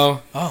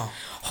 So.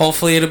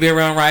 Hopefully it'll be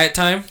around riot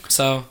time.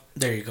 So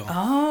there you go.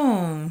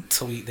 Oh,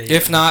 sweet.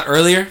 If not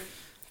earlier,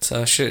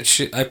 so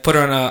I put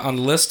her on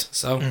the list.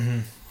 So,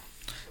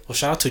 well,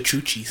 shout out to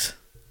Chuchis.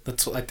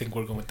 That's what I think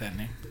we're going with that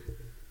name.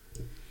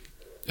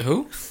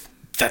 Who?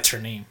 That's her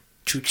name.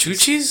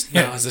 Chuchis?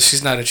 Yeah. No,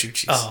 she's not a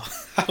Chuchis.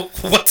 Oh,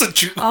 what's a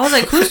Chuchis? I was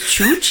like, who's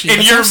Chuchis?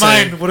 In your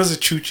mind, what does a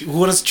Chuchis?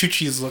 What does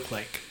Chuchis look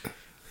like?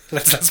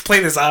 Let's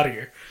play this out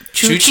here.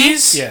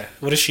 Chuchis? Yeah.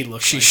 What does she look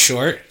like? She's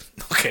short.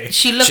 Okay.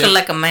 She looking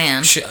like a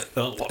man.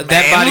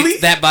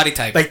 That body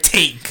type. Like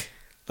tank.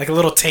 Like a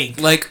little tank.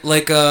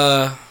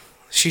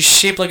 She's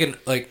shaped like an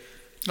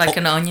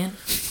an onion.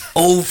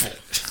 Oval.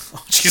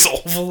 She's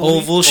oval.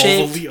 Oval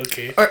shape.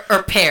 Okay.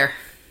 Or pear.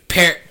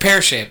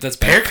 Pear shape. That's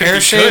pear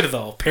could be good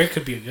though. Pear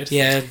could be a good.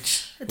 Yeah.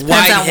 It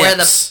depends on where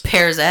the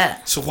pear's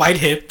at. So wide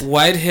hipped.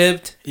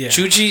 Yeah.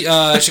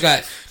 Chuchi. She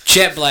got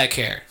jet black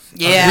hair.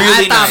 Yeah,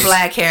 really I thought nice.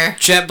 Black hair.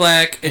 Jet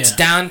black. It's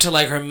down to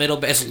like her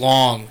middle. It's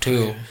long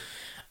too.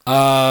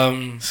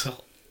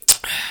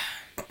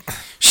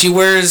 She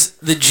wears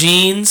the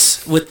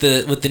jeans with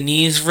the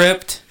knees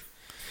ripped.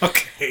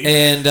 Okay.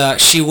 And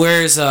she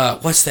wears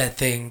what's that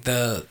thing?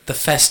 The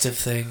festive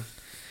thing.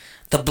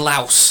 The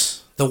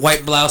blouse. The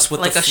white blouse with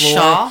like the floor.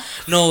 Like a shawl?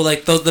 No,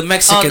 like the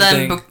Mexican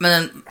thing.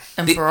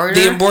 Embroidered?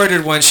 The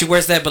embroidered one. She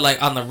wears that, but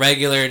like on the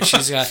regular, and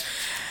she's got.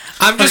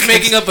 I'm just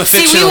making up a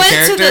fictional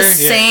character. We went to the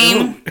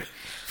same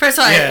First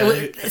of all,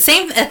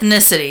 same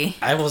ethnicity.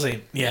 I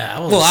wasn't. Yeah, I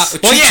was.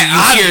 Well, you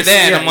hear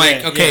that? I'm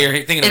like, okay, you're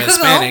thinking of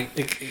Hispanic.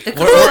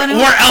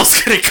 Where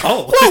else could it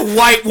go? What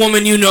white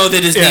woman you know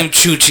that is named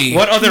Chuchi?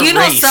 What other race? You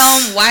know,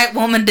 some white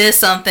woman did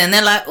something.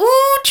 They're like,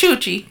 ooh,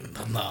 Chuchi.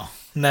 No,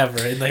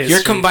 never in the history.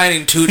 You're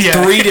combining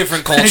three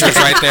different cultures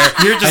right there.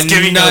 You're just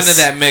giving none of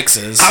that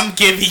mixes. I'm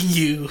giving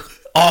you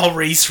all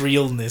race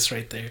realness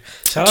right there.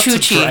 Shout out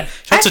Chuchi. I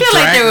feel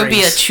like there would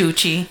be a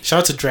Chuchi. Shout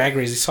out to Drag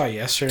Race. You saw it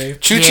yesterday.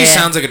 Chuchi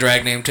sounds like a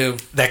drag name too.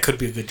 That could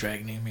be a good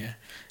drag name. Yeah.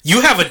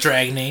 You have a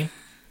drag name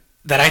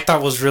that I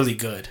thought was really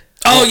good.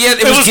 Oh yeah,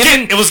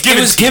 it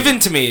was given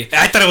to me.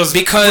 I thought it was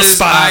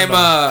because I'm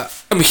a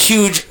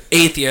huge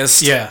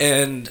atheist. Yeah,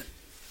 and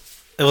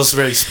it was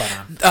very spot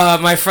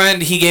on. My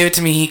friend, he gave it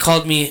to me. He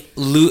called me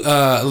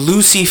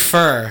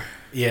Lucifer.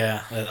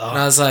 Yeah, and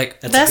I was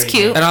like, "That's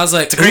cute." Name. And I was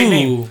like, "It's a great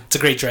name. It's a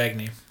great drag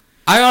name."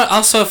 I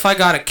also, if I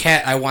got a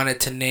cat, I wanted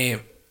to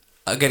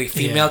get a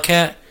female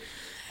cat,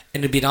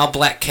 and it'd be an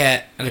all-black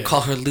cat, and I'd call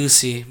her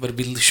Lucy, but it'd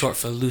be short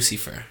for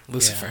Lucifer.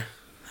 Lucifer.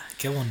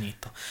 Que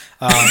bonito.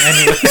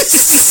 Anyways,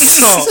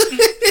 so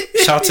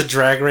shout out to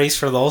Drag Race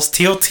for those.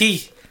 TOT,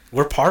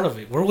 we're part of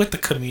it. We're with the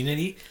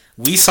community.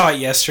 We saw it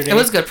yesterday. It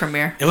was a good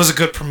premiere. It was a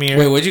good premiere.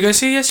 Wait, what did you guys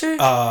see yesterday?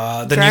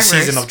 The new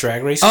season of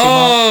Drag Race.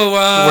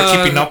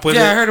 We're keeping up with it.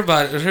 Yeah, I heard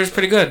about it. It was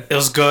pretty good. It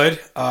was good.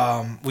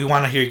 We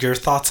want to hear your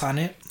thoughts on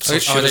it. So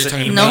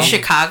no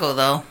Chicago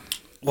though.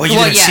 Well, you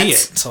didn't see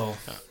it, so.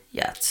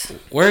 Yes.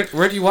 Where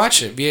do you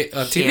watch it? TV?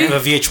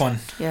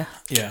 VH1. Yeah.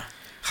 Yeah.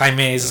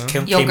 Jaime's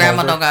came Your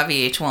grandma over. don't got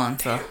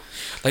VH1, so.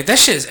 Like that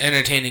shit is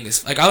entertaining.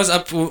 Like I was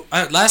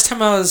last time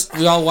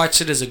we all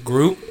watched it as a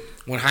group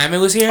when Jaime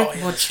was here.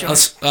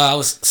 I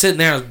was sitting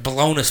there, I was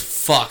blown as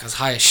fuck, I was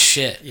high as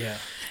shit. Yeah.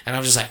 And I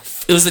was just like,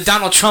 it was the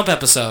Donald Trump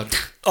episode.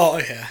 Oh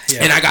yeah.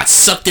 And I got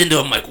sucked into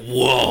it. I'm like,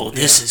 whoa,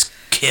 this is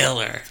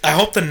killer. I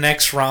hope the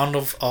next round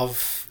of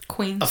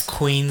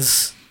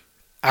Queens.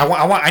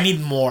 I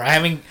need more.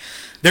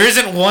 There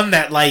isn't one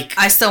that like.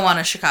 I still want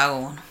a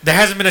Chicago one. There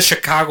hasn't been a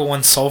Chicago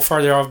one so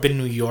far. There have been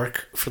New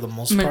York for the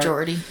most part.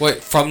 Majority.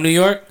 Wait, from New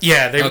York?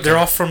 Yeah, they're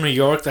all from New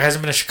York. There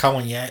hasn't been a Chicago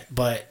one yet,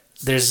 but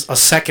there's a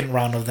second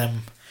round of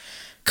them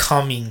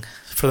coming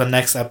for the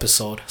next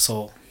episode.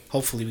 So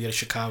hopefully we get a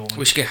Chicago one.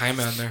 We should get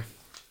Jaime on there.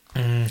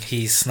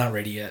 He's not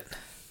ready yet.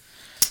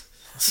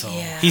 So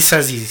he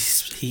says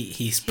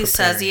he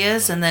says he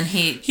is, and then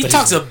he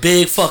talks a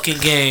big fucking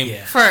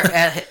game for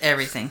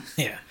everything.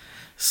 Yeah.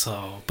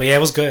 So, but yeah, it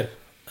was good.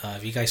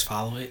 If you guys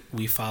follow it,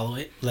 we follow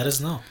it. Let us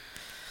know.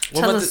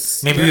 What about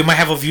this? Maybe we might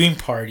have a viewing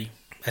party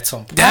at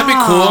some point. That'd be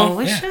cool.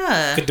 We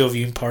should. Could do a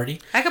viewing party.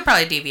 I could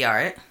probably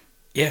DVR it.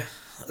 Yeah.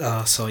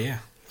 So yeah.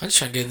 I'm just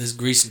trying to get this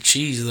grease and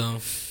cheese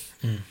though.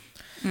 You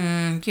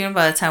know,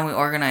 by the time we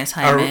organize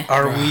Jaime,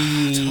 are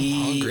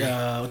we?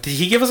 Did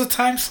he give us a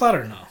time slot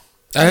or no?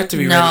 I have to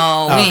be ready.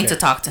 No, we need to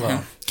talk to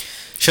him.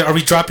 Are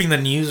we dropping the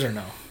news or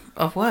no?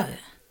 Of what?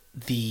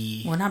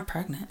 We're not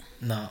pregnant.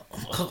 No.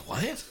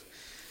 What?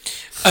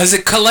 As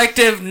a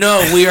collective,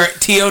 no, we are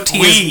TOT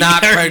is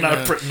not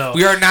pregnant. No.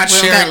 We are not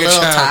sharing a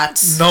child.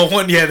 Tots. No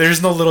one. Yeah,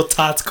 there's no little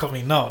tots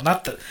coming. No,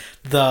 not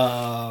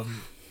the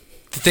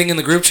thing in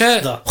the group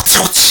chat. The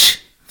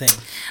thing.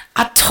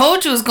 I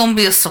told you it was gonna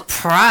be a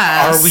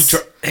surprise. Are we?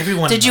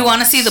 Everyone. Did you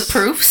want to see the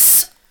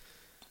proofs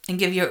and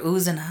give your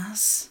oohs and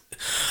ahs?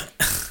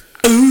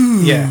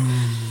 Ooh. Yeah.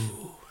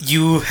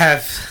 You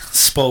have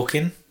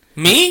spoken.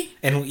 Me?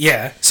 And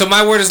yeah. So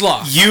my word is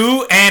law.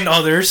 You and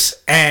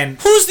others and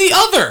who's the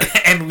other?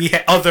 And we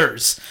had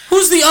others.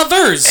 Who's the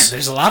others? And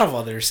there's a lot of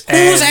others.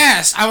 Who's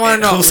ass? I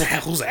want to know. Who's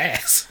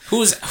ass?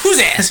 Who's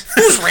ass?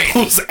 Who's Randy?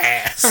 Who's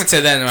ass? I haven't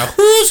said that in a while.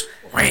 Who's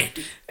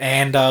Randy?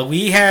 And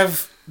we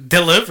have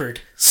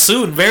delivered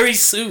soon, very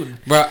soon.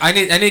 Bro, I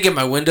need to get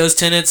my windows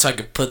tinted so I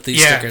can put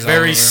these stickers on. Yeah,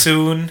 very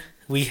soon.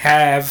 We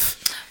have.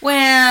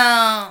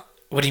 Well.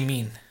 What do you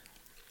mean?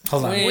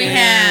 Hold on. We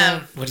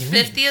have what do you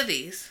 50 mean? of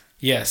these.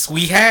 Yes,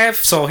 we have.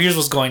 So here's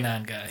what's going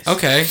on, guys.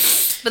 Okay.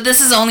 But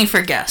this is only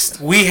for guests.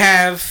 We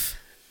have.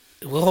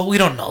 Well, we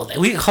don't know that.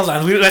 Hold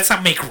on. Let's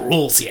not make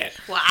rules yet.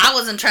 Well, I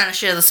wasn't trying to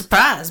share the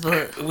surprise,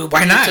 but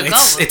why not?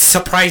 It's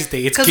surprise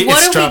day. Because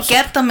what if we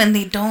get them and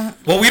they don't?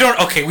 Well, we don't.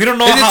 Okay, we don't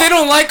know. And if they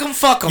don't like them,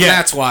 fuck them. Yeah,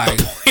 that's why.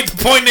 The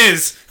point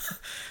is,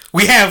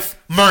 we have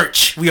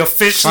merch. We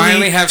officially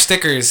finally have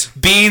stickers.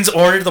 Beans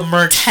ordered the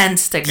merch. 10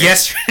 stickers.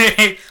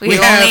 Yesterday. We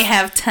only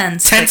have 10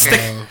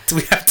 stickers.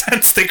 We have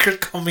 10 stickers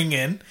coming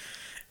in.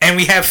 And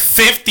we have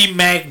 50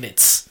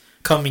 magnets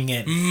coming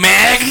in.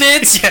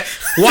 Magnets? Yeah.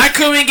 Why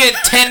couldn't we get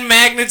 10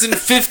 magnets and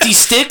 50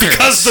 stickers?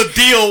 Because the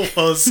deal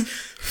was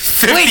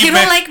 50 Wait, you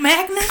don't like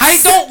magnets? I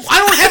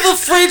don't have a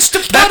fridge to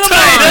put them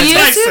on.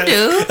 Yes, you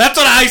do. That's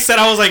what I said.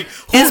 I was like,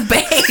 it's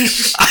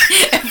beige.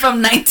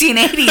 From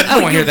 1980. I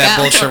don't want to hear that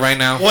bullshit right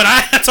now.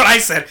 That's what I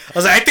said. I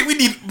was like, I think we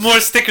need more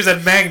stickers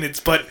than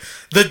magnets, but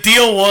the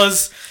deal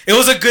was... It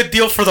was a good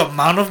deal for the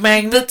amount of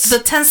magnets. The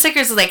 10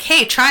 stickers was like,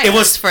 hey, try it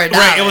was for $1.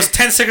 Right, it was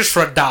 10 stickers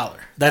for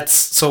 $1.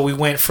 So we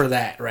went for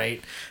that,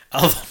 right?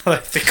 Although I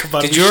think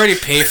about it. Did you already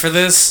pay for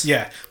this?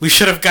 Yeah. We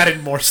should have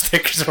gotten more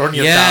stickers or only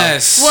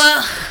yes. $1.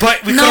 Well,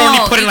 but we could only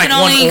put in like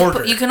one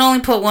order. You can only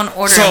put one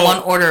order in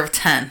one order of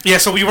 10. Yeah,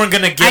 so we weren't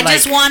going to get I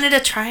just wanted to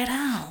try it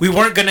out. We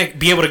weren't going to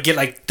be able to get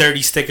like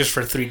 30 stickers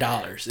for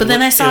 $3. But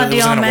then I saw a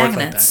deal on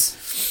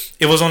magnets.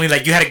 It was only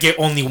like you had to get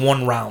only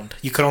one round.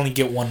 You could only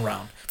get one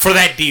round for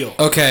that deal.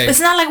 Okay. It's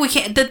not like we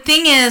can't. The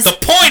thing is, the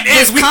point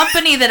is, the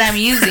company that I'm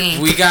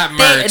using, we got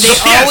merch.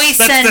 They always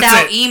send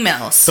out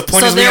emails. The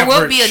point so is there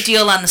will be a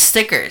deal on the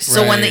stickers. Right.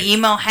 So when the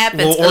email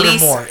happens, we'll order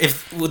more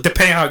if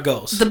depending how it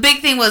goes. The big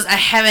thing was I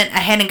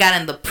hadn't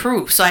gotten the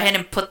proof, so I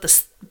hadn't put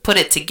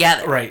it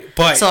together. Right,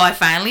 but so I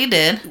finally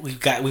did. We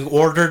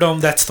ordered them.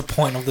 That's the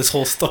point of this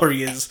whole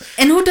story is.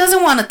 And who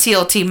doesn't want a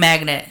TOT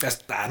magnet?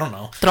 I don't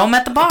know. Throw them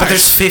at the bar. But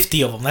there's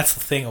 50 of them. That's the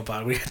thing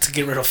about it. We had to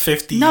get rid of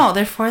 50. No,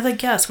 they're for the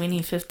guests. We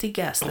need 50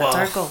 guests. That's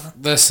our goal.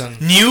 Listen,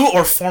 new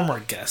or former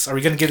guests? Are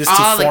we gonna give this to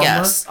all former? The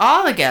guests?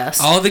 All the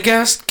guests. All the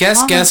guests.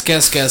 Guess.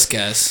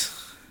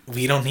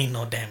 We don't need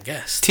no damn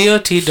guests.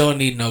 TOT don't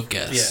need no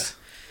guests.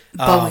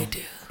 Yeah, but we do.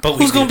 But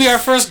who's gonna be our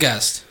first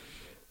guest?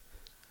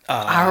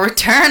 Our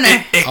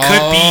returner. It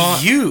could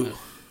be you.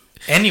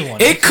 Anyone.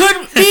 It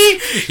could be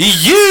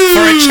you.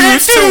 For a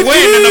chance to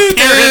win an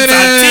appearance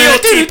on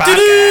TOT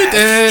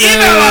Podcast.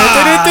 Email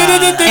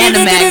us. And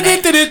a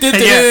magnet.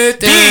 Yeah.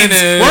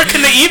 Beans, where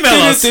can they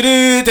email us? At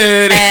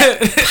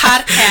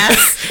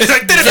podcast. It's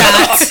like,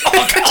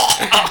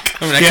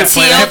 I mean, I could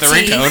play. I have the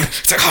ringtone.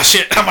 It's like, oh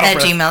shit. I'm at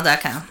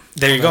gmail.com.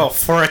 There you go.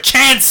 For a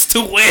chance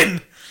to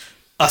win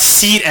a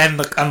seat on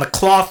the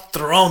cloth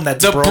throne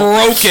that's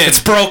broken.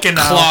 It's broken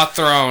now. Cloth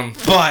throne.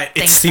 But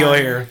it's still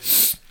here.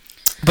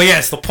 But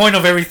yes, the point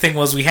of everything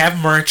was we have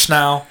merch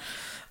now.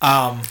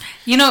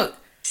 You know.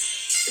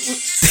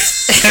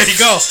 There you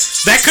go.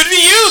 That could be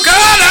you.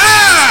 God!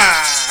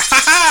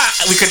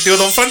 We could do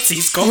Don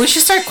Francisco. We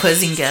should start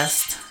quizzing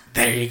guests.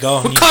 There you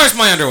go. What color's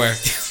my underwear?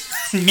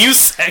 New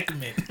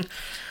segment.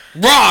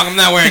 Wrong. I'm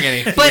not wearing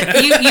any.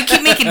 But you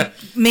keep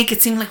make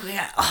it seem like we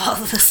got all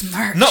this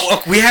merch. No,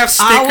 look, we have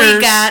stickers all we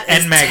got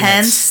and is magnets.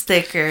 10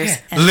 stickers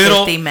and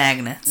 50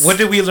 magnets. What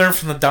did we learn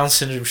from the Down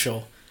Syndrome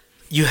show?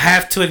 You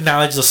have to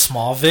acknowledge the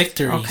small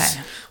victories. Okay.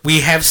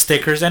 We have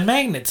stickers and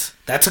magnets.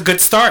 That's a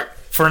good start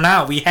for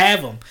now. We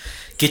have them.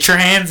 Get your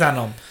hands on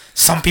them.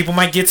 Some people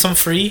might get some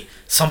free.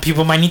 Some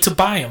people might need to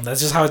buy them.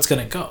 That's just how it's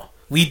going to go.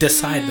 We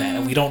decide that,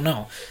 and we don't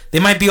know. They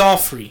might be all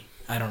free.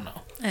 I don't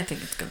know. I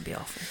think it's going to be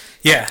all free.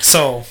 Yeah,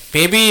 so...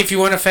 Maybe if you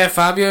want a Fat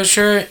Fabio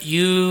shirt,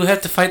 you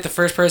have to fight the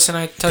first person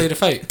I tell you to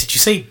fight. Did you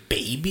say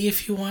baby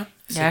if you want?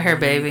 Yeah, I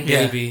heard baby.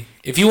 Yeah. Baby.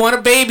 If you want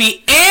a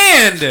baby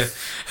and a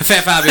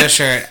Fat Fabio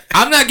shirt,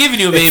 I'm not giving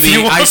you a baby.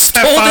 I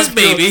stole this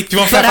baby. You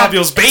want Fat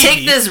Fabio's baby?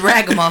 Take this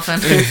ragamuffin.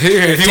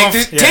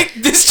 Take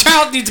this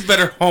child needs a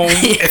better home.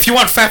 If you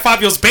want Fat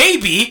Fabio's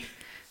baby...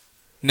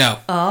 No.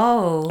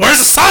 Oh. Where's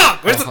the song?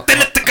 Where's the...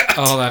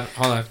 Hold on.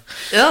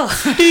 Oh.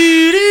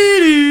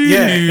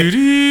 Yeah.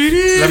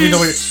 Let me know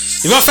what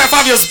you want Fat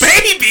Fabio's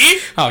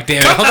baby? Oh,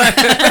 damn it. Hold on.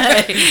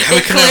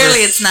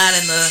 Clearly it's not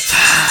in the...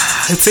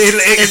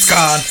 It's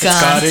gone. It's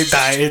gone. It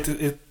died.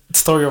 It's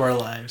story of our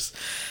lives.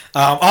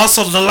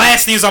 Also, the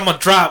last news I'm going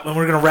to drop, and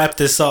we're going to wrap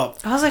this up.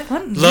 I was like,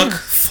 what? Look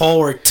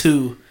forward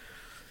to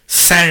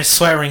Spanish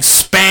Swearing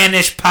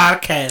Spanish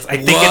podcast. I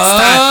think it's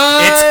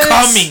time. It's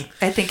coming.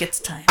 I think it's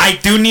time. I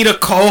do need a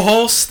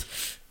co-host.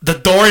 The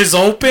door is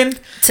open.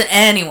 To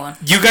anyone.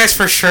 You guys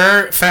for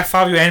sure, Fat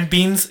Fabio and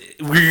Beans,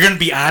 we're going to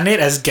be on it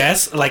as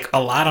guests. Like,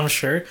 a lot, I'm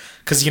sure.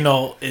 Because, you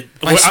know...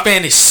 My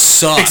Spanish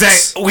sucks.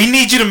 Exactly. We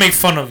need you to make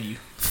fun of you.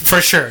 For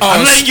sure.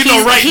 I'm letting you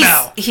know right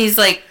now. He's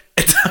like...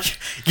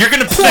 You're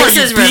going to pour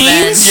his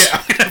revenge.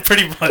 Yeah,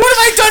 pretty much. What have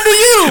I done to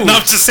you? No,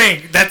 I'm just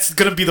saying. That's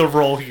going to be the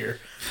role here.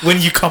 When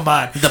you come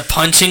on. The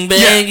punching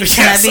bag? Yeah,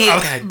 Can I be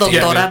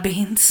Doctora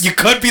Beans? You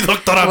could be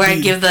Doctora Beans. Where I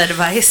give the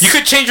advice. You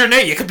could change your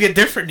name. It could be a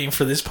different name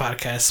for this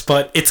podcast.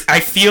 But I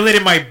feel it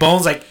in my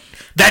bones. Like,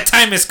 that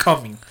time is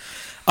coming.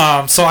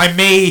 So I'm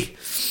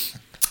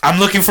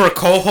looking for a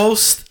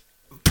co-host.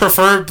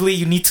 Preferably,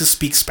 you need to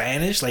speak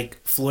Spanish,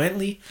 like,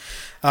 fluently.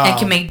 And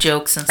can make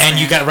jokes and stuff. And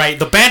you got, right,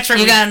 the banter.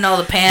 You got to know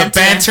the banter. The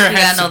banter you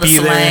has to know to the be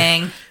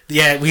slang. there.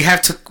 Yeah, we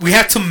have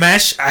to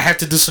mesh. I have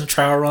to do some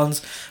trial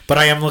runs, but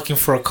I am looking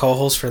for a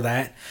co-host for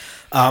that.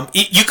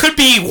 You could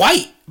be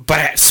white,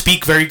 but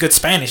speak very good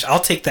Spanish.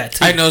 I'll take that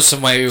too. I know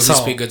some white people who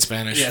speak good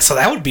Spanish. Yeah, so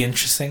that would be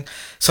interesting.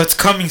 So it's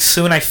coming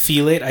soon. I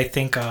feel it. I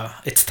think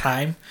it's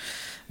time.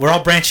 We're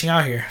all branching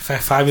out here.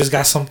 Fabio's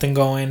got something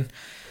going.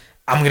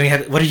 I'm gonna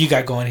have. What do you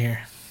got going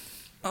here?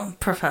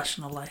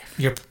 Professional life.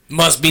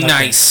 Must be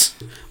nice.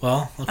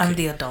 Well, okay. I'm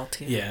the adult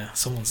here. Yeah,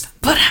 someone's.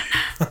 But I'm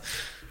not.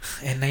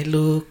 And I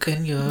look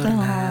and you're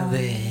not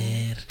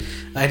there.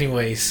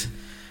 Anyways,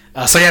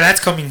 so yeah, that's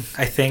coming.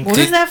 I think. What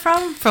is that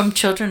from? From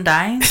Children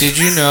Dying? Did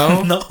you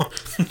know? No.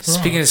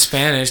 Speaking of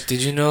Spanish,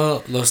 did you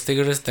know Los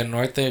Tigres del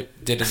Norte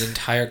did an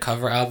entire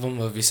cover album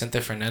of Vicente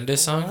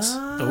Fernandez songs?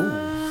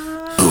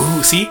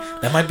 Ooh, see,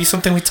 that might be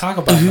something we talk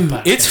about. In the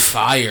podcast. It's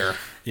fire.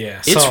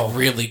 Yeah, it's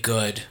really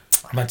good.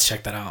 I'm gonna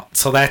check that out.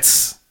 So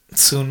that's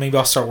soon. Maybe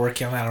I'll start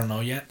working on that. I don't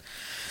know yet.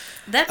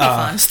 That'd be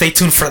fun. Stay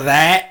tuned for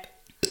that.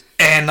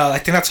 And I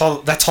think that's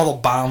all the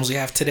bombs we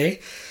have today.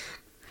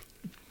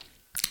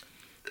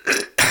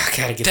 I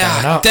gotta get that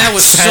one out. That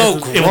was so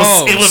gross.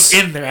 It was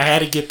in there. I had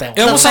to get that one.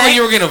 It almost like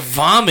you were gonna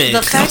vomit.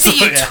 The fact that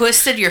you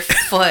twisted your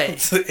foot.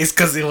 It's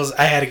because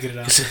I had to get it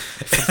out.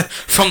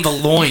 From the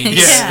loins.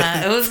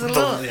 Yeah, it was a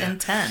little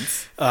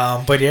intense.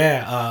 But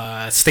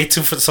yeah, stay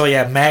tuned for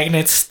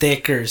magnets,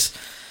 stickers.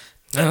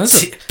 Man,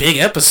 that's a big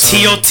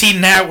episode. TOT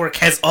Network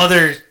has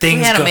other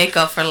things. We had to make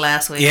up for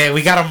last week. Yeah,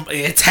 we got them.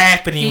 It's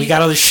happening. We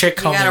got other shit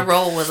coming. You got to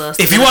roll with us.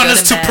 If you want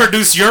us to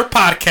produce your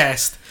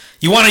podcast,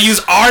 you want to use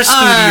our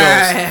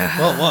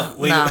studios. What?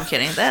 Wait, no, I'm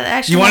kidding. That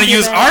actually. You want to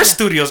use our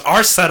studios,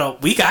 our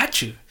setup? We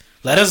got you.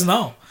 Let us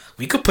know.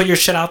 We could put your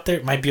shit out there.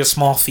 It might be a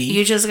small fee.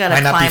 You just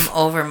gotta climb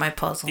over my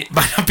puzzle. It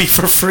might not be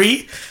for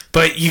free,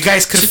 but you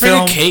guys could just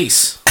film. Just a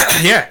case.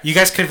 Yeah, you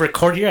guys could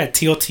record here at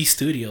TOT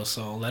Studio.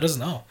 So let us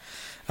know.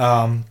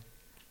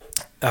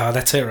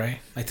 That's it, right?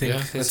 I think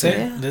that's it.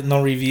 Yeah.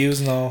 No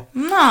reviews, no.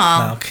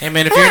 Okay. Hey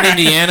man, if you're in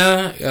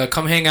Indiana,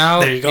 come hang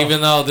out. There you go.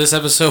 Even though this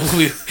episode will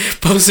be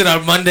posted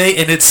on Monday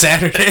and it's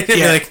Saturday.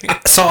 Yeah.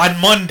 So on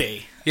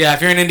Monday. Yeah,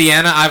 if you're in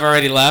Indiana, I've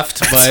already left.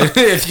 But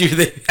if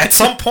you at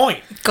some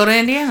point, go to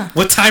Indiana.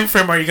 What time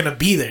frame are you gonna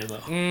be there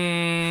though?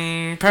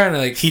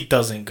 Apparently, he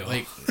doesn't go.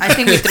 I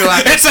think we threw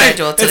out the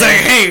schedule today. It's like,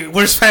 hey,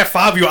 where's Fat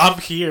Fabio? I'm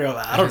here.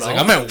 I don't know.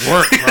 I'm at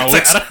work, bro.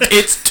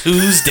 It's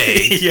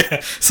Tuesday.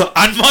 Yeah. So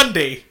on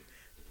Monday.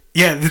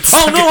 Yeah.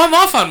 I'm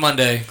off on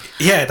Monday.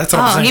 Yeah, that's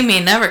what I'm saying. He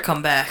may never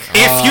come back.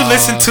 If you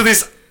listen to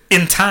this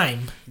in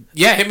time.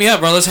 Yeah, hit me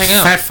up, bro. Let's hang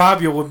out. Fat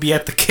Fabio would be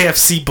at the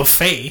KFC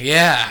buffet.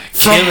 Yeah,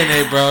 killing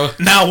it, bro.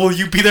 Now, will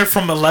you be there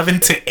from 11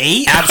 to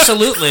 8?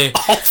 Absolutely.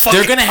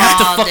 They're gonna have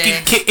to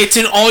fucking. It's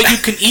an all you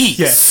can eat.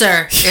 Yeah.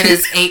 Sir, it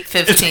is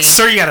 8:15.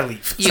 Sir, you gotta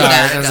leave. You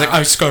gotta I was like, I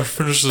just gotta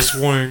finish this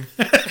wing.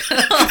 You're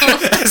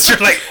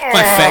like,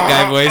 my fat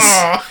guy voice.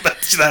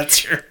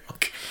 That's your.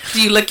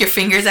 Do you lick your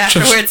fingers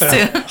afterwards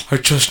too? I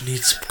just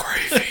need some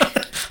gravy.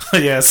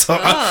 Yeah, so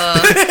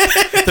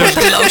there's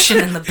lotion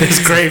in the booth. There's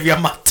gravy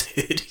on my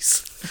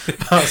titties.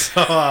 Fat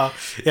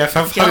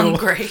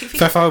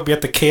Fabio would be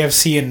at the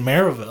KFC in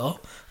Maryville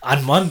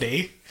on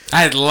Monday.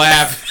 I'd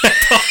laugh.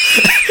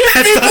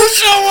 People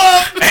show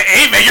up.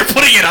 Hey man, you're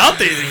putting it out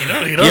there.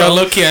 You know. Yo,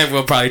 look, I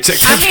will probably check.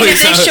 If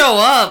they show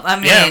up,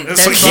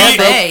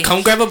 that's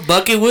come grab a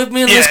bucket with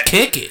me and let's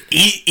kick it.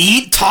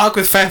 Eat, talk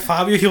with Fat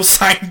Fabio. He'll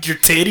sign your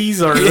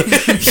titties or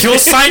he'll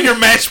sign your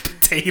mashed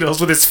potatoes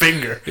with his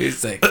finger.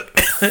 He's like,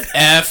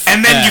 F,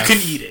 and then you can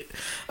eat it.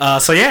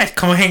 So yeah,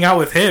 come hang out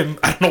with him.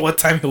 I don't know what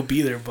time he'll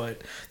be there,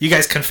 but you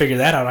guys can figure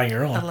that out on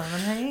your own.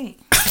 11 to 8.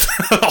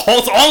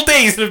 all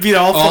day he's gonna be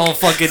there all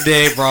fucking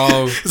day,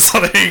 bro. So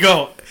there you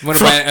go. What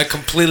about a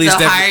completely They'll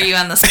hire you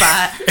on the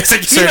spot. It's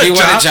like, sir, do you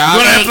want a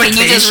job? Can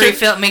you just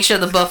refill? Make sure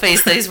the buffet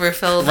stays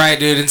refilled. Right,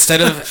 dude.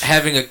 Instead of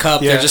having a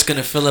cup, they're just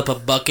gonna fill up a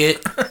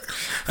bucket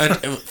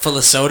full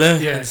of soda.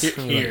 Yeah,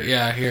 here.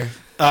 Yeah, here.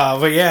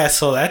 But yeah,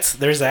 so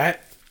there's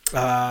that.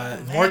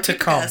 More to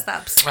come.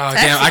 Oh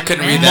damn, I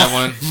couldn't read that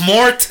one.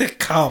 More to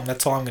come.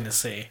 That's all I'm gonna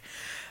say.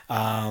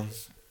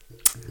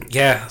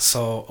 Yeah,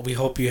 so we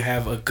hope you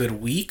have a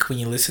good week when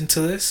you listen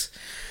to this.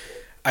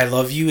 I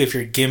love you if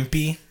you're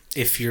gimpy,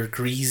 if you're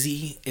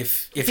greasy,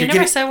 if you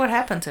never said what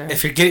happened to her.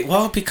 If you're getting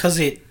because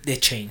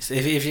it changed.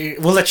 If you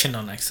we'll let you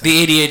know next time.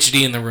 The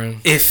ADHD in the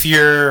room. If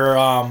you're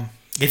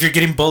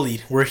getting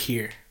bullied, we're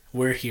here.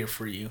 We're here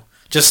for you.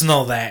 Just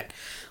know that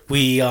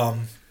we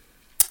have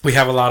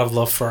a lot of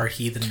love for our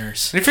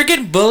heatheners. And if you're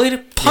getting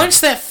bullied,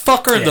 punch that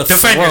fucker in the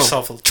defend throat.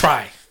 Yourself.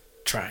 Try.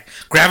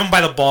 Grab him by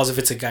the balls if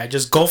it's a guy.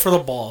 Just go for the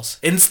balls.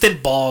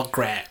 Instant ball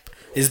grab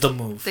is the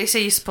move. They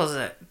say you're supposed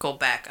to go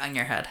back on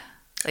your head.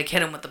 Like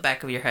hit him with the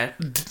back of your head.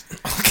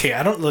 Okay,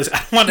 I don't want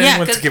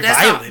anyone to get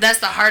violent. That's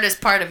the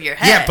hardest part of your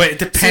head. Yeah, but it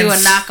depends. So you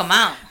would knock them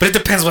out. But it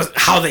depends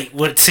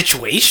what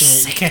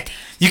situation.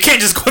 You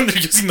can't just go in there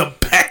using the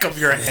back of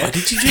your head. What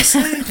did you just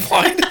say?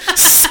 What?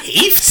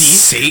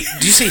 Safety?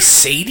 Did you say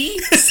Sadie?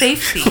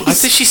 Safety. I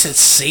thought she said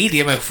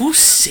Sadie. I'm like, who's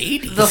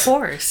Sadie? The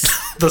horse.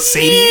 The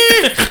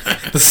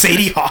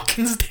Sadie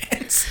Hawkins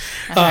dance.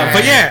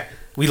 But yeah,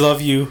 we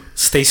love you.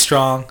 Stay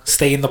strong.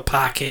 Stay in the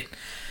pocket.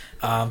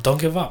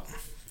 Don't give up.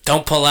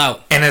 Don't pull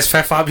out. And as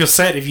Fat Fabio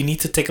said, if you need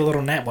to take a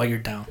little nap while you're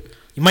down,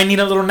 you might need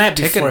a little nap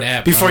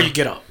before you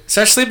get up.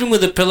 Start sleeping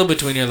with a pillow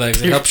between your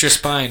legs. It helps your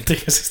spine.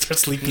 Start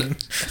sleeping.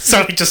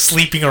 Start just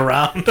sleeping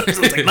around.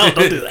 Like, no,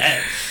 don't do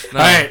that. No.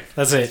 All right,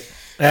 that's it.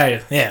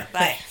 Yeah.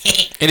 Bye.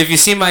 And if you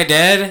see my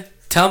dad,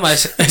 tell him I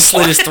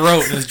slit his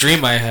throat in this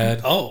dream I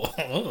had. Oh.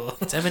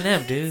 It's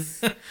Eminem, dude.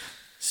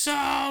 So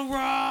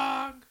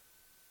wrong.